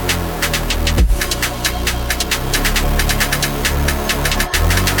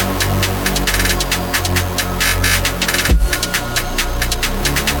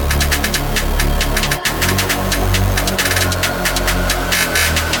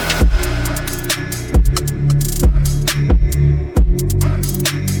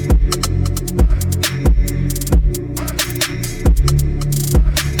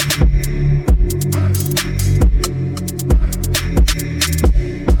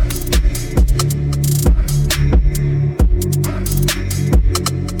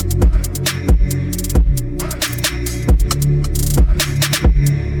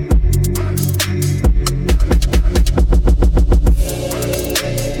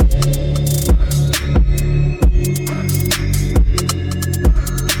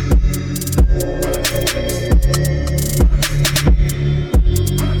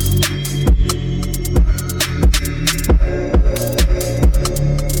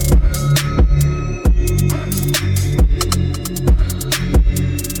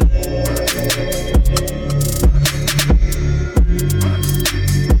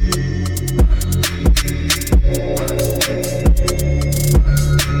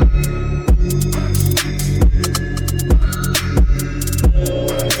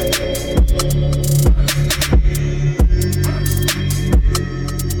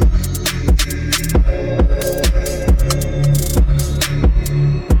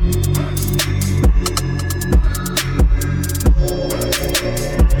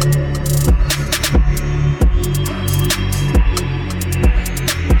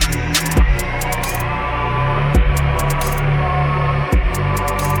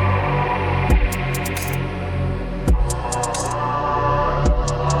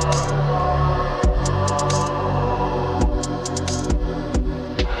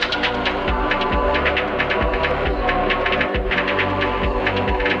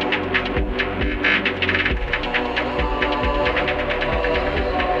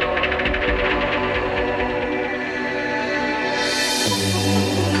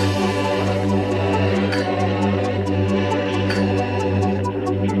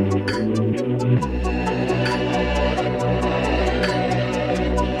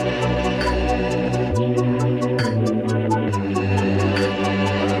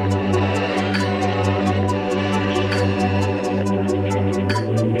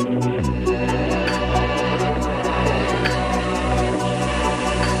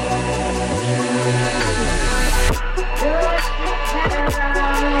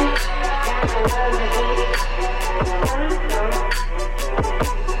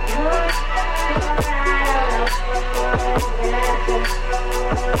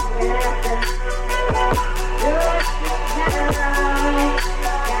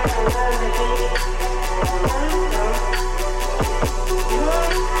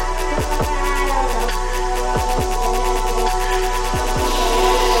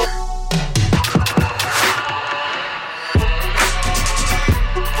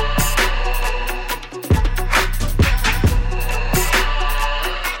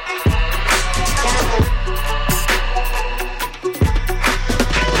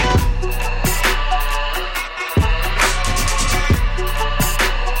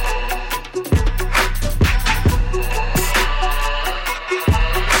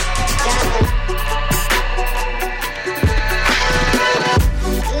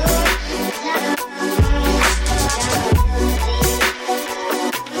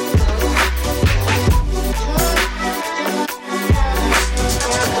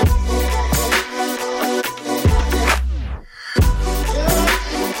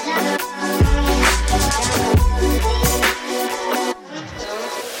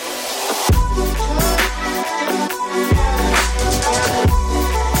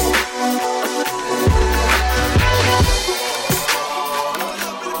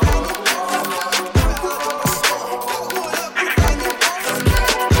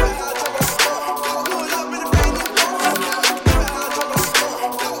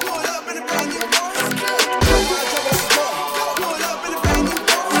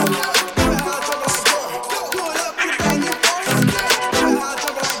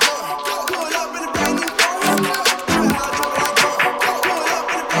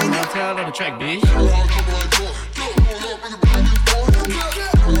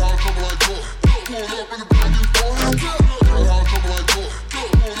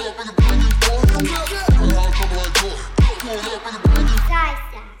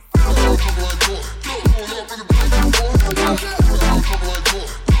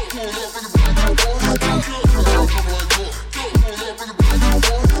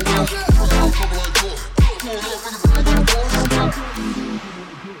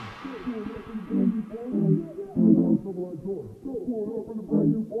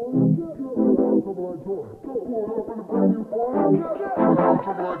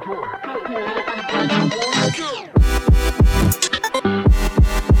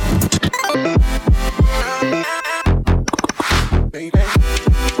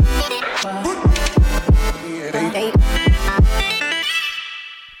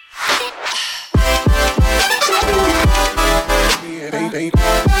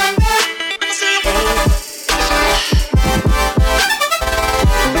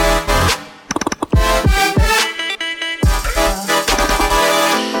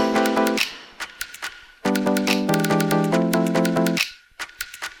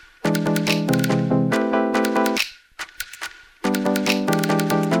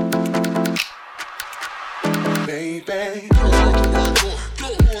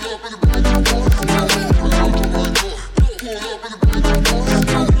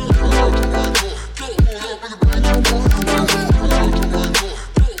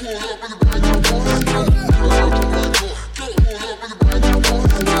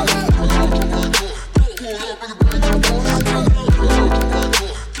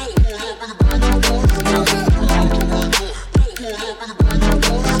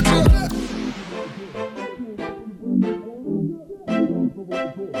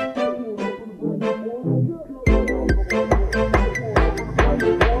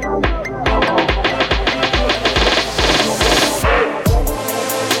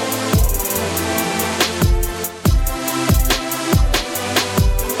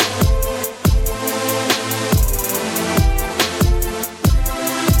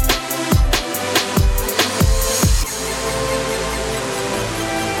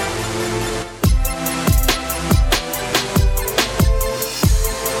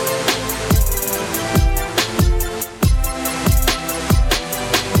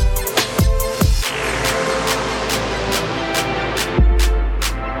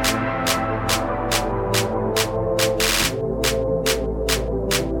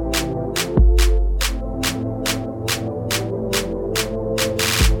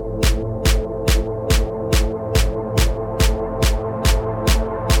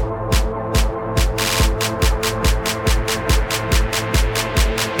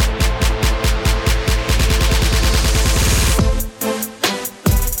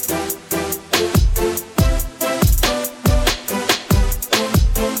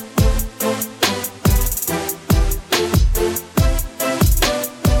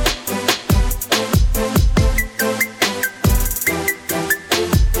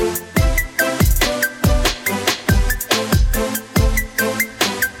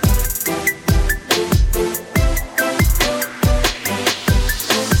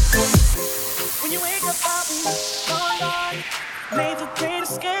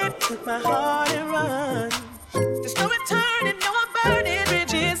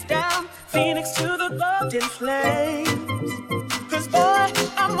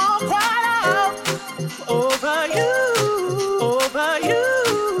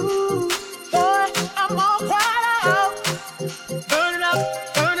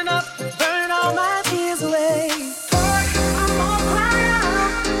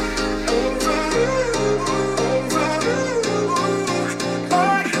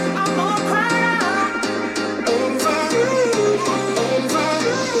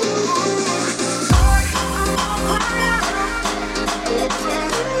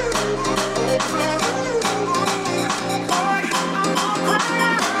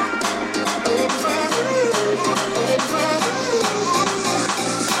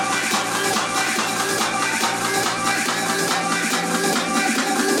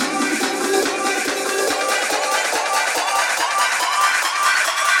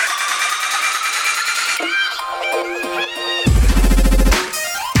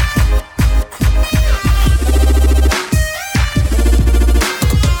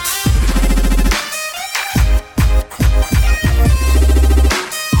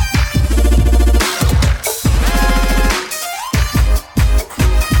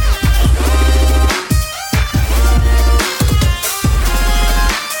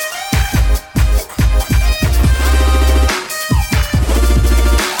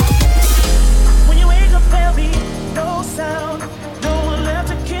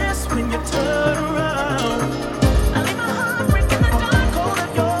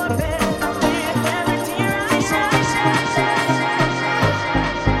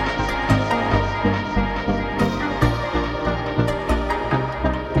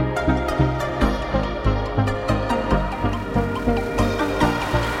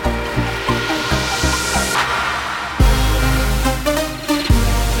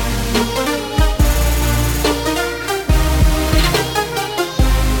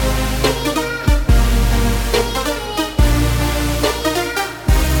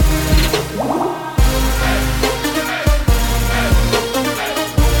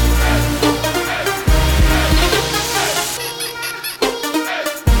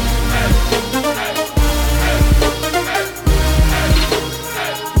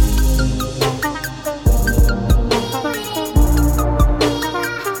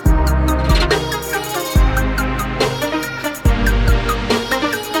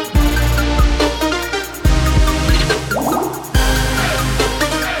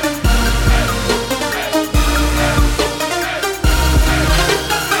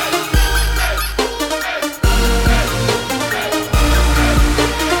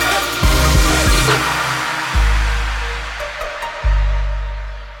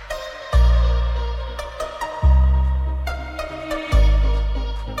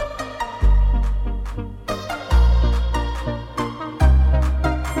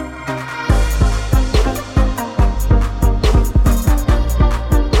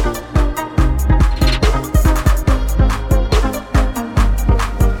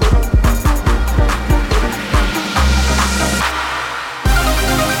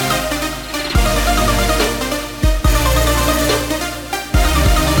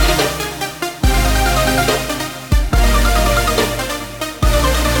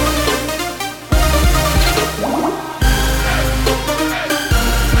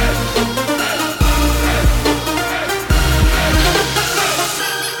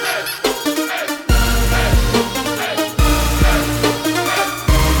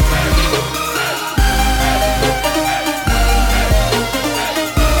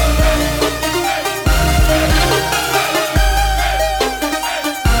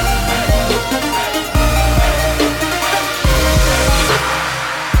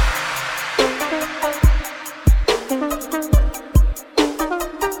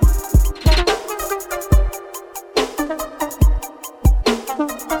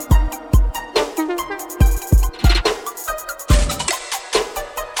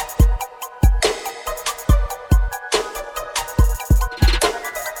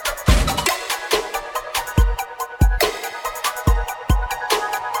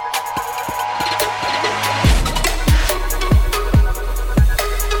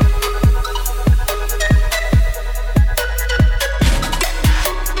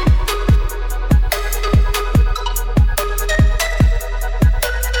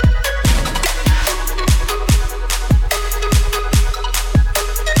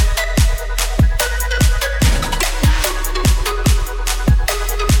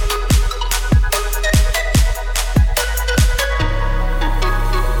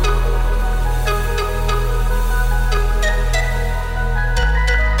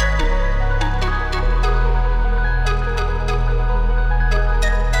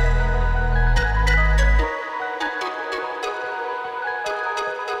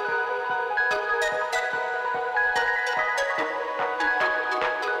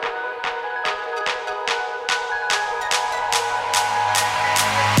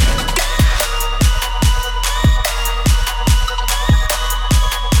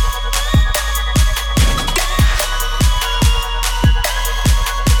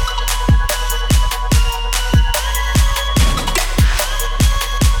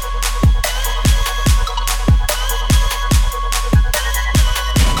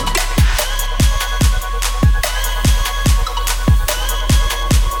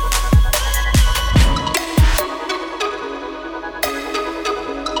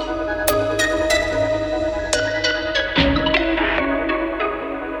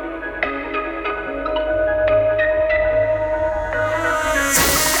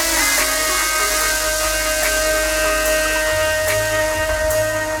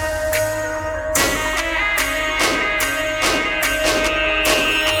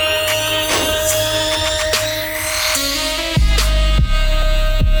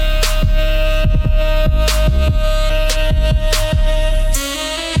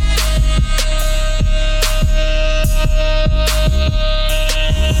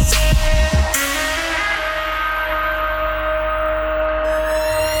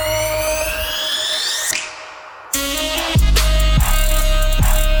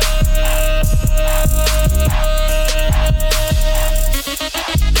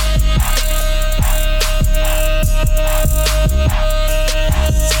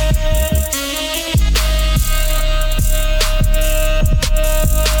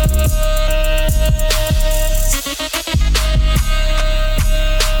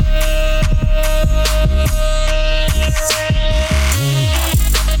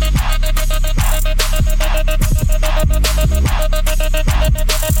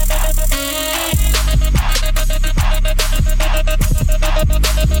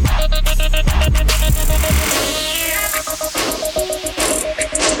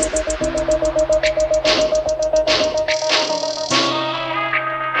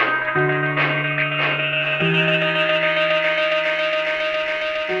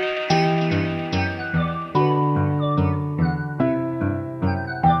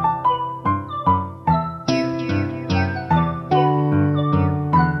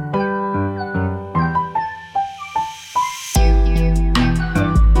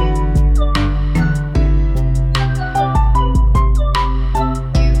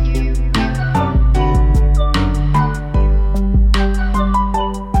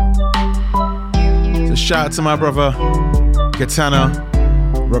 Shout out to my brother Katana,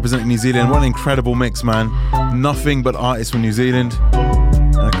 representing New Zealand. What an incredible mix, man. Nothing but artists from New Zealand.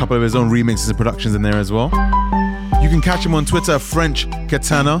 And a couple of his own remixes and productions in there as well. You can catch him on Twitter, French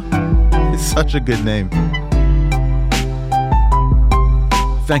Katana. It's such a good name.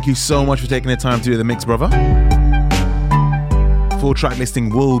 Thank you so much for taking the time to do the mix, brother. Full track listing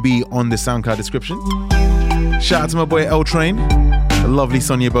will be on the SoundCloud description. Shout out to my boy L Train, the lovely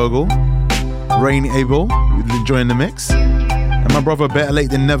Sonia Bogle, Rain Abel, enjoying the mix. And my brother Better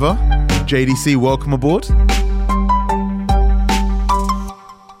Late Than Never, JDC, welcome aboard. Thank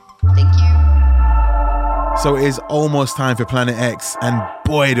you. So it is almost time for Planet X, and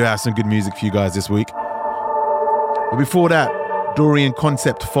boy do I have some good music for you guys this week. But before that, Dorian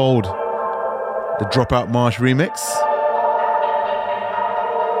Concept Fold, the Dropout Marsh remix.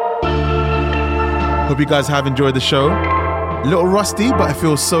 Hope you guys have enjoyed the show. A little rusty, but it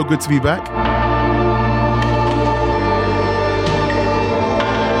feels so good to be back.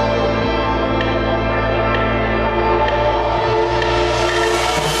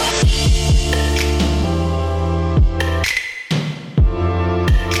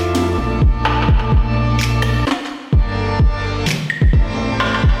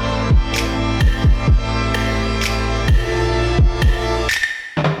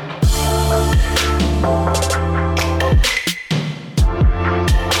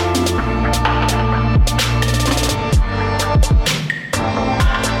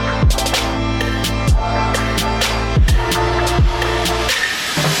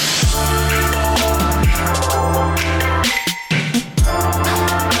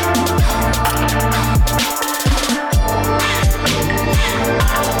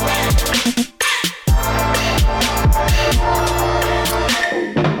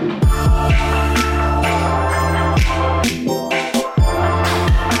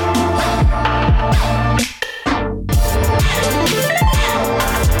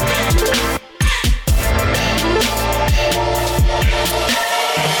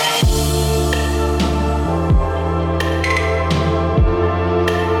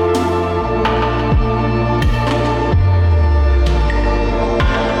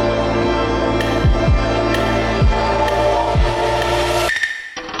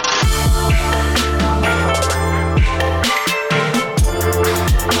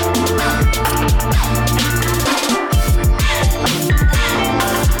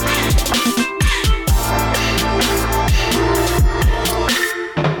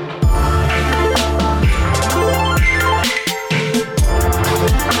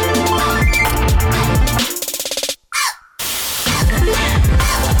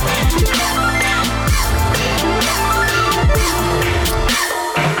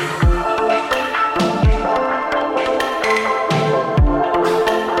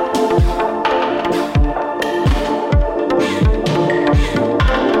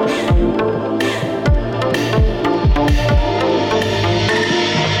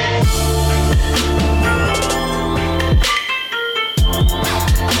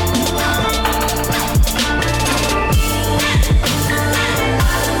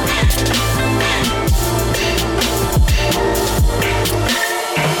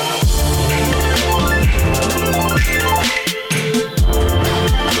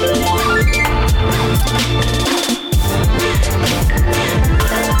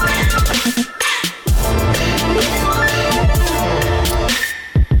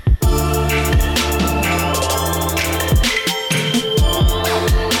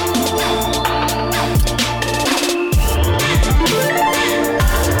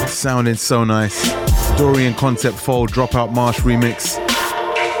 Sounding so nice. Dorian Concept Fold Dropout Marsh remix.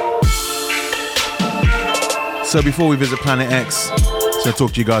 So before we visit Planet X, just gonna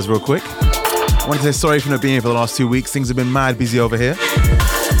talk to you guys real quick. I want to say sorry for not being here for the last 2 weeks. Things have been mad busy over here.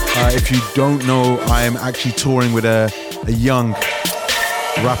 If you don't know, I am actually touring with a young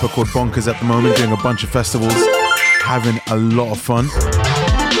rapper called Bonkers at the moment, doing a bunch of festivals, having a lot of fun.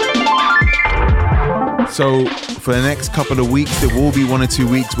 So for the next couple of weeks, there will be 1 or 2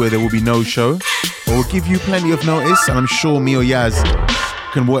 weeks where there will be no show. But we'll give you plenty of notice, and I'm sure me or Yaz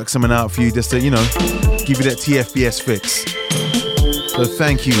can work something out for you just to, you know, give you that TFBS fix. So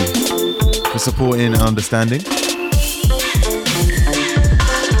thank you for supporting and understanding.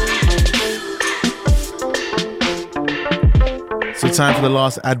 So time for the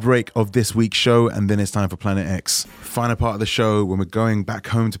last ad break of this week's show, and then it's time for Planet X. Final part of the show, when we're going back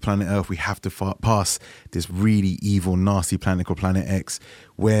home to planet Earth, we have to pass this really evil, nasty planet called Planet X,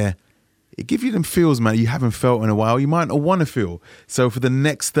 where it gives you them feels, man, you haven't felt in a while. You might not want to feel. So for the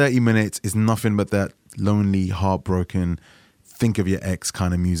next 30 minutes is nothing but that lonely, heartbroken, think of your ex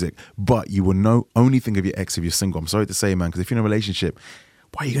kind of music, but you will only think of your ex if you're single. I'm sorry to say, man, because if you're in a relationship,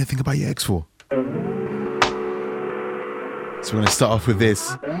 what are you going to think about your ex for? So we're going to start off with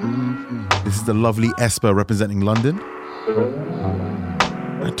this. This is the lovely Esper representing London.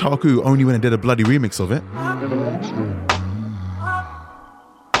 And Taku only when I did a bloody remix of it.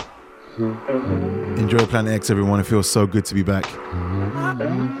 Enjoy Planet X, everyone. It feels so good to be back.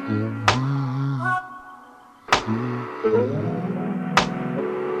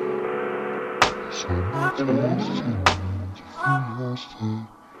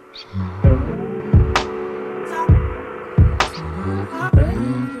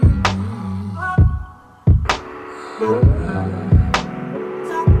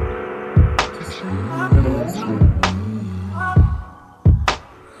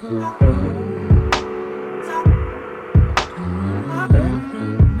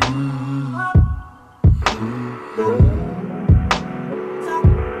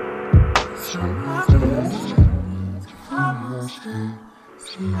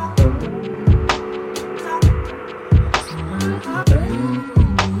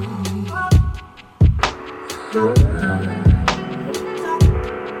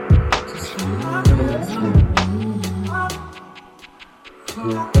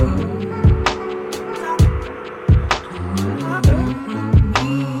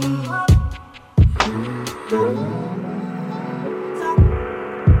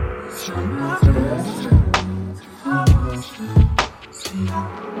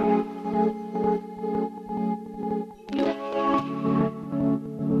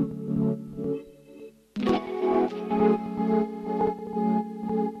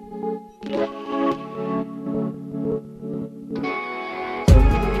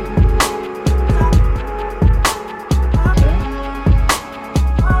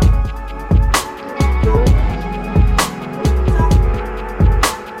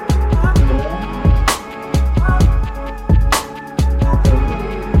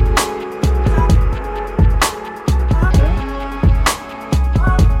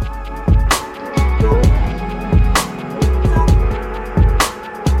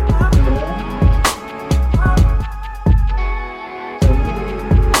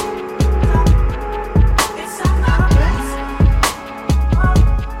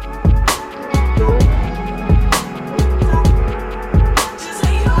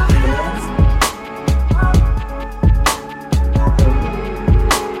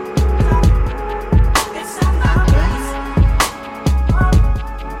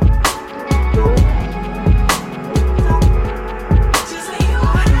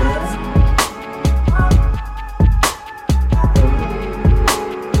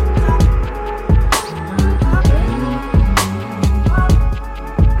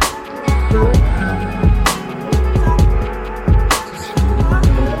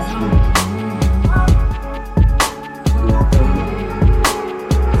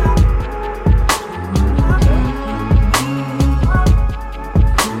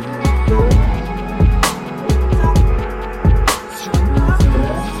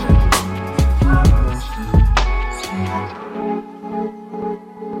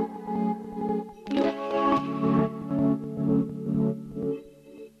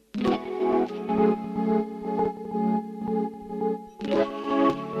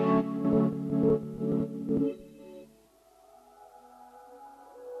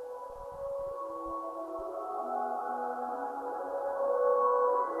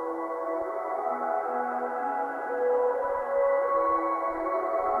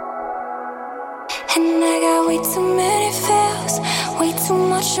 And I got way too many feels, way too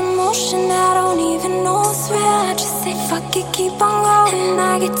much emotion. I don't even know what's real. I just say fuck it, keep on going. And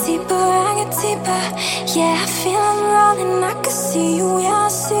I get deeper. Yeah, I feel I'm rolling. I can see you, yeah, I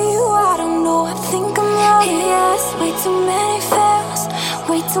see you. I don't know, I think I'm rolling. Yeah, it's way too many feels,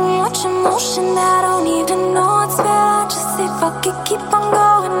 way too much emotion. I don't even know what's real. I just say fuck it, keep on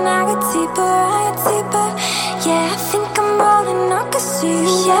going. I get deeper. Yeah, I think I'm rolling. I can see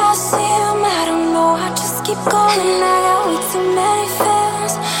you, yeah, I see him. I don't know, I just keep going. I got way too many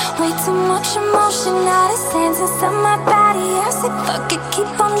feels, way too much emotion. Now the sands inside my body. I say fuck it, keep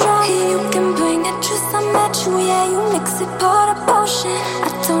on drowning. You can bring it, just I met you. Yeah, you mix it, pour the potion. I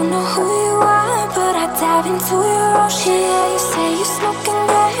don't know who you are, but I dive into your ocean. Yeah, you say you smoking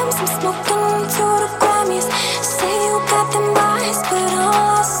grams, I'm smoking into the Grammys. Say you got them eyes, but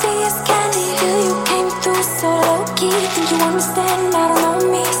all I see is candy. Still you came through so low-key. Think you understand, I don't know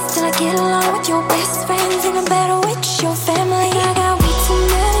me. Still I get along with your best friends, even better with your family. I got way too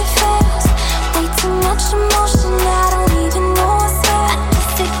many feels, way too much emotion. I don't even know what's real. I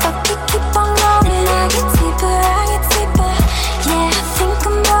just say fuck it, keep on going. And I get deeper.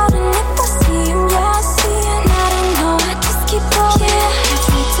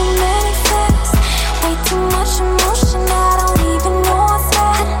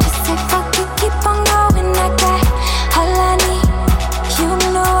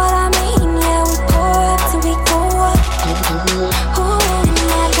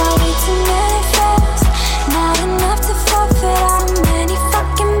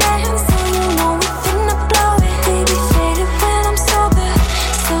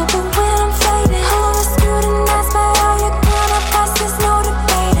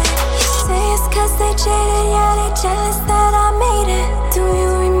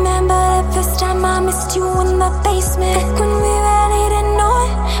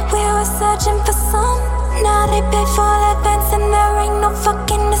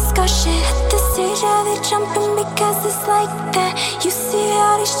 thought shit hit the stage, are they jumping because it's like that? You see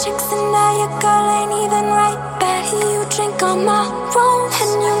all these chicks and now your girl ain't even right back. You drink on my room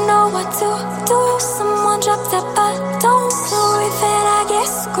and you know what to do. Someone dropped that bottle, so even I get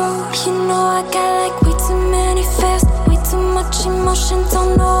screwed. You know I got like way too many fears, way too much emotion,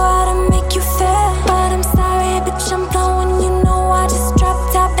 don't know how to make you feel. But I'm sorry, bitch, I'm blowing. You know I just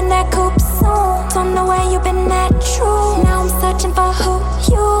dropped out in that coupe soon. Don't know where you been at, true. Now I'm searching for who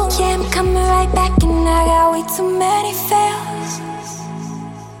you. Yeah, I'm coming right back and I got way too many fails.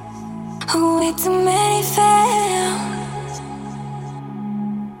 Way too many fails.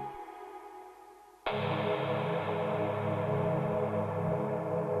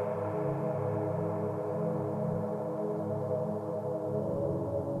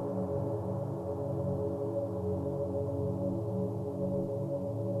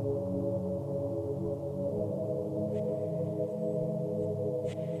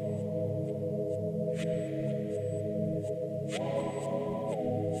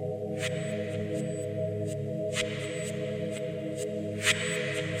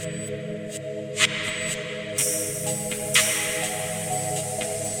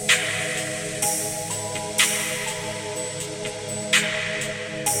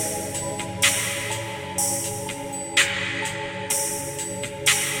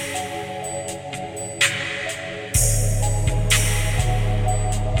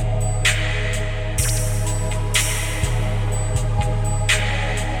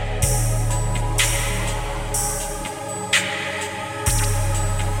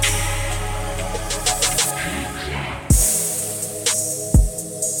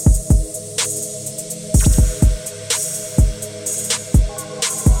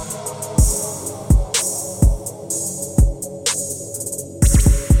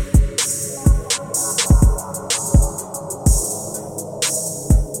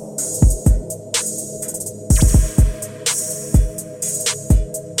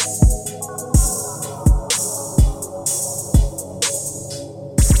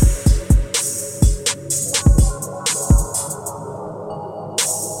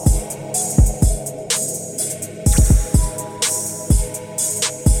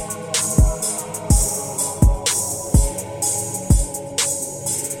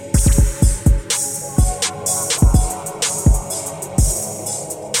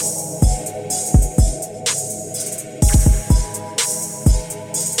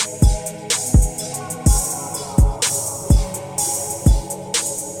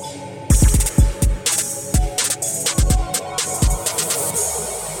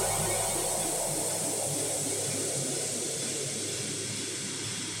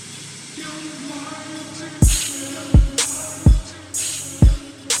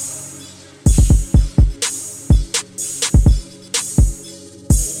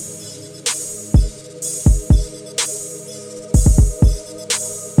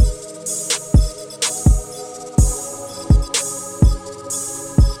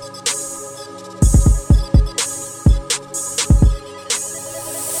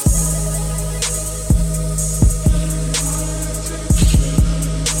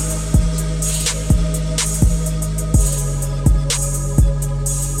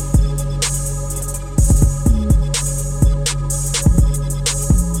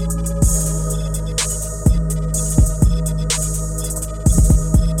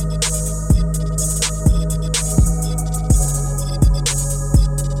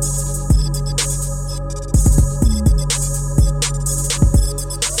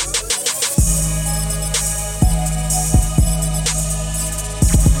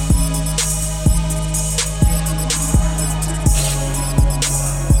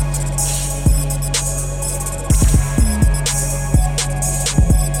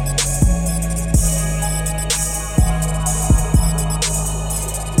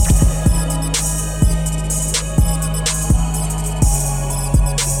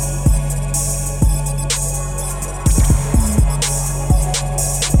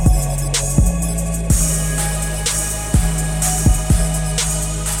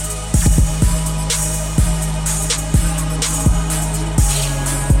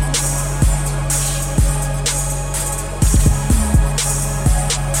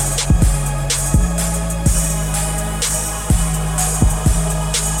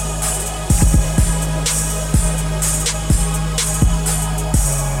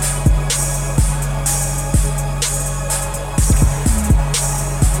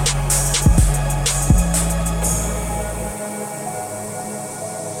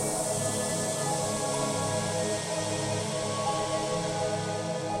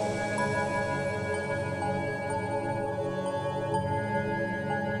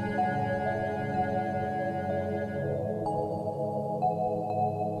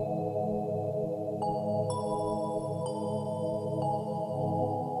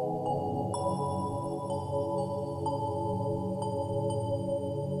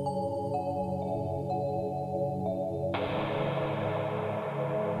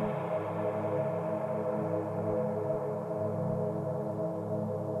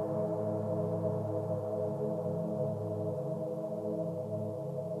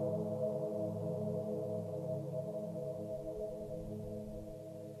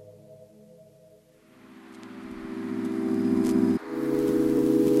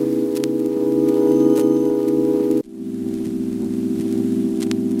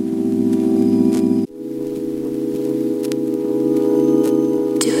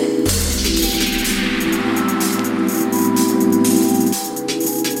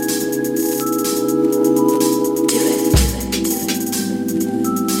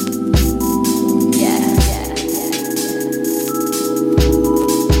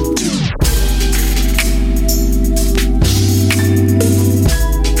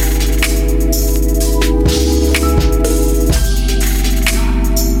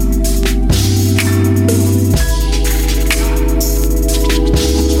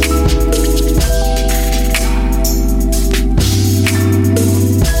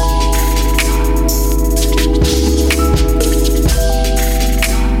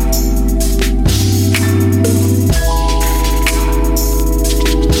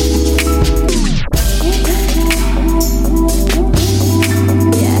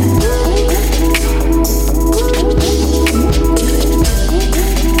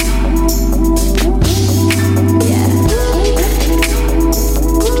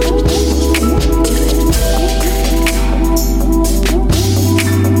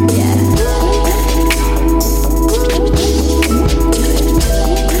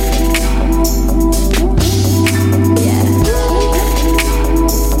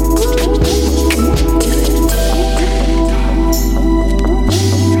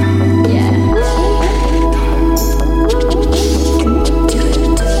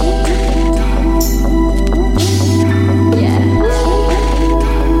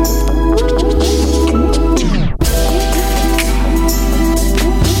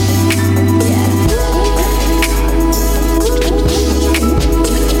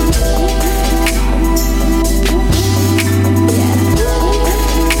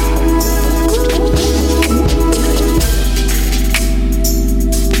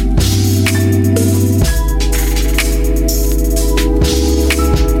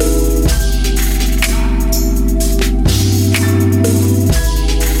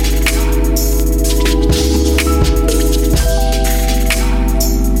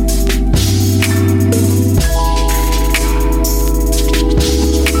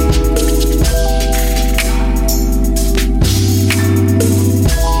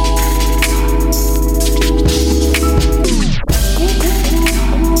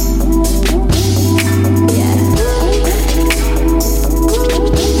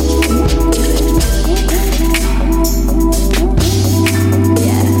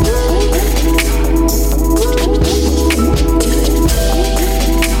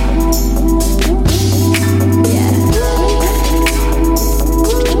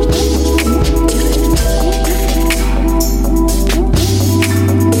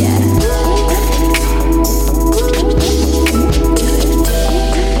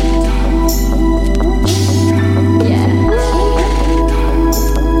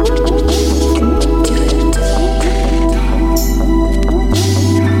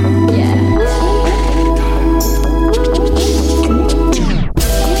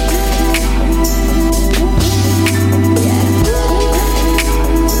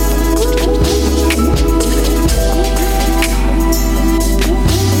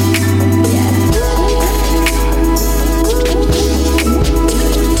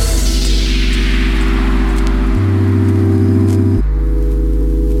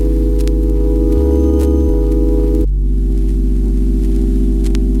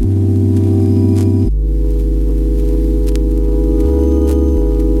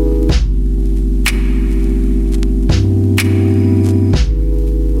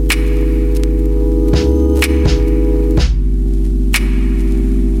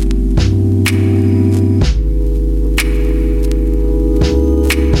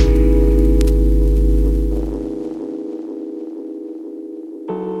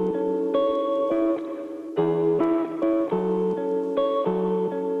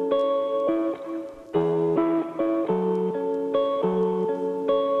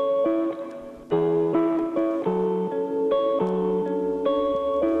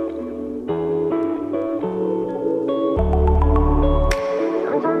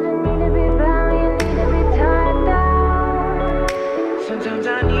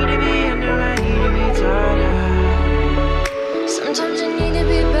 need to be under, I need to be taught out. Sometimes you need to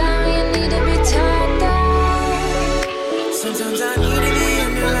be bound, you need to be tied down. Sometimes I need to be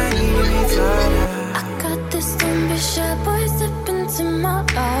under, I need to be taught out. I got this don't be shy boy, step into my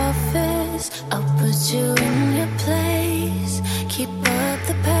office. I'll put you in your place, keep up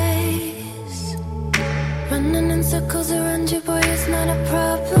the pace. Running in circles around you, boy, it's not a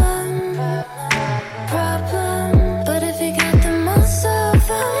problem. But if you got the most of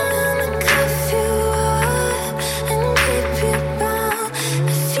them, I'ma cuff you up and keep you bound.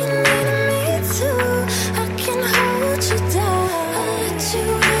 If you need me to, I can hold you down. I'll let you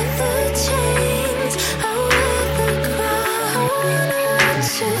wear the chains, I'll wear the crown. I wanna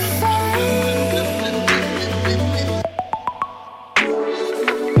watch you fight.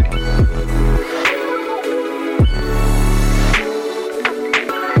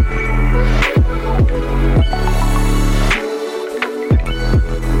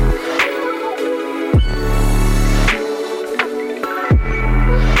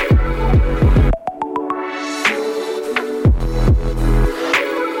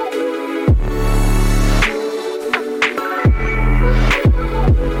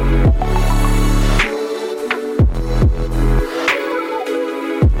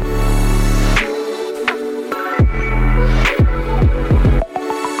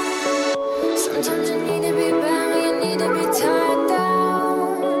 Sometimes you need to be bound, you need to be tied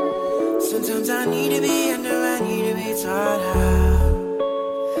down. Sometimes I need to be under, I need to be taught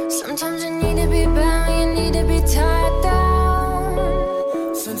out. Sometimes you need to be bound, you need to be tied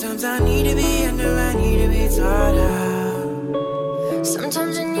down. Sometimes I need to be under, I need to be taught out.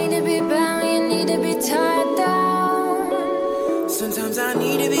 Sometimes you need to be bound, you need to be tied down. Sometimes I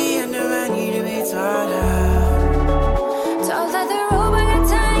need to be under, I need to be taught out. Talk like the rope, I can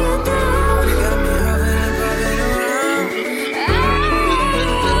tie you down. You got me hovering and bobbing around.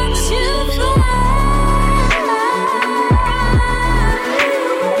 I want you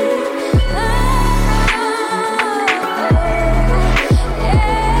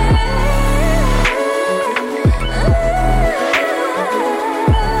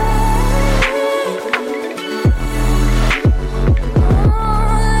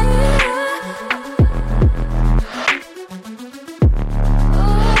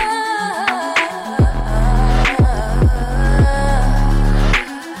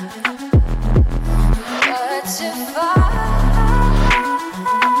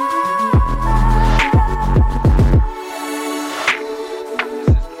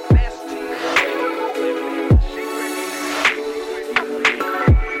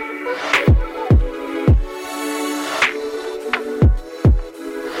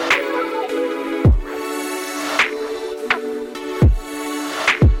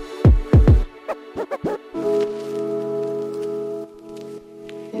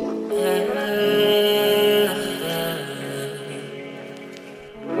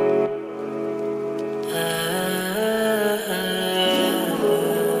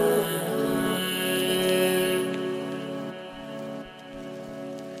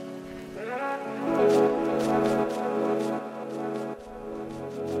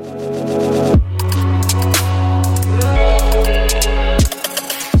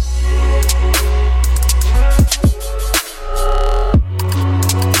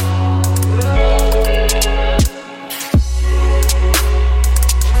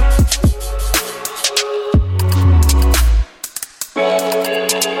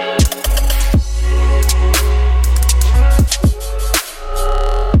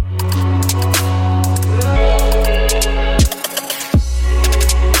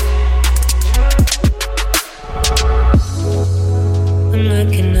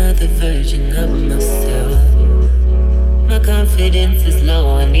confidence is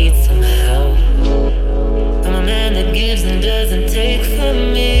low, I need some help. I'm a man that gives and doesn't take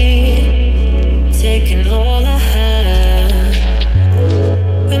from me, taking all I have.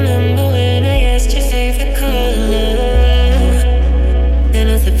 Remember when I asked your favorite color, then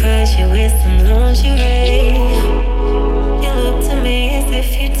I surprised you with some lingerie. You looked to me as if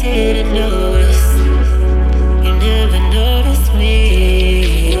you didn't notice. You never noticed me.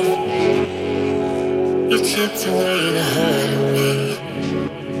 You chipped away the heart of me,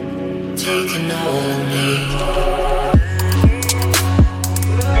 taking all of me.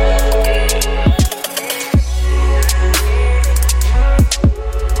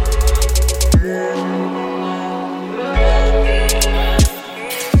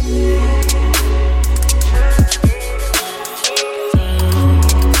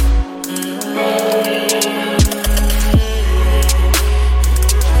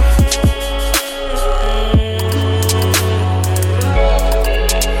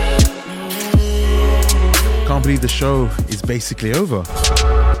 Can't believe the show is basically over.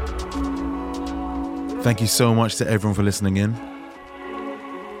 Thank you so much to everyone for listening in.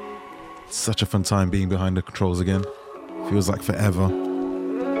 It's such a fun time being behind the controls again. Feels like forever.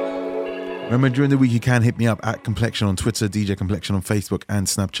 Remember, during the week you can hit me up at Complexion on Twitter, DJ Complexion on Facebook and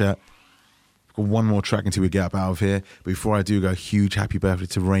Snapchat. I've got one more track until we get up out of here. But before I do go, a huge happy birthday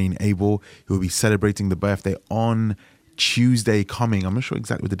to Rain Abel, who will be celebrating the birthday on Tuesday coming. I'm not sure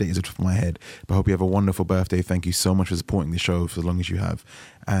exactly what the date is off the top of my head, but I hope you have a wonderful birthday. Thank you so much for supporting the show for as long as you have.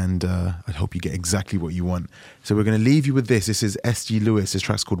 And I hope you get exactly what you want. So we're going to leave you with this. This is S.G. Lewis. This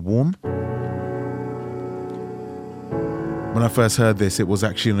track's called Warm. When I first heard this, it was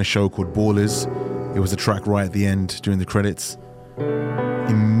actually on a show called Ballers. It was a track right at the end during the credits.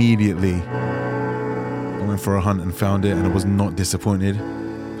 Immediately, I went for a hunt and found it, and I was not disappointed.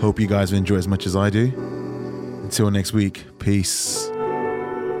 Hope you guys will enjoy as much as I do. Until next week, peace.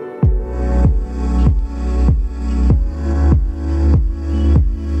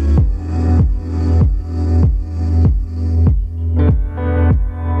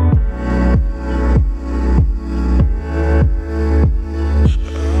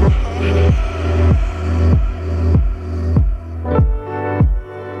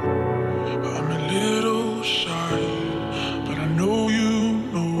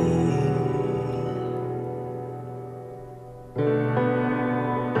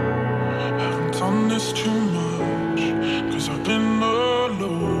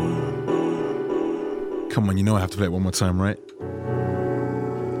 To play it one more time, right?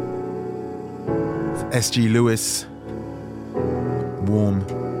 It's SG Lewis,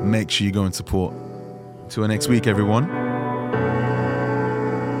 Warm. Make sure you go and support. Till next week, everyone.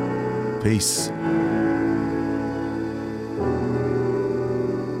 Peace.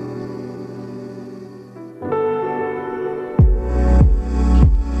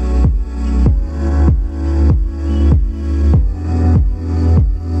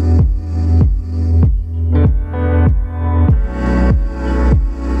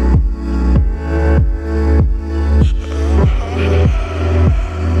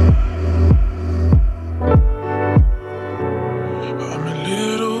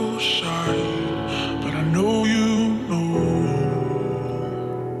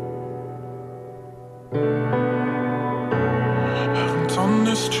 Haven't done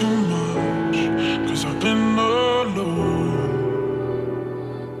this too much.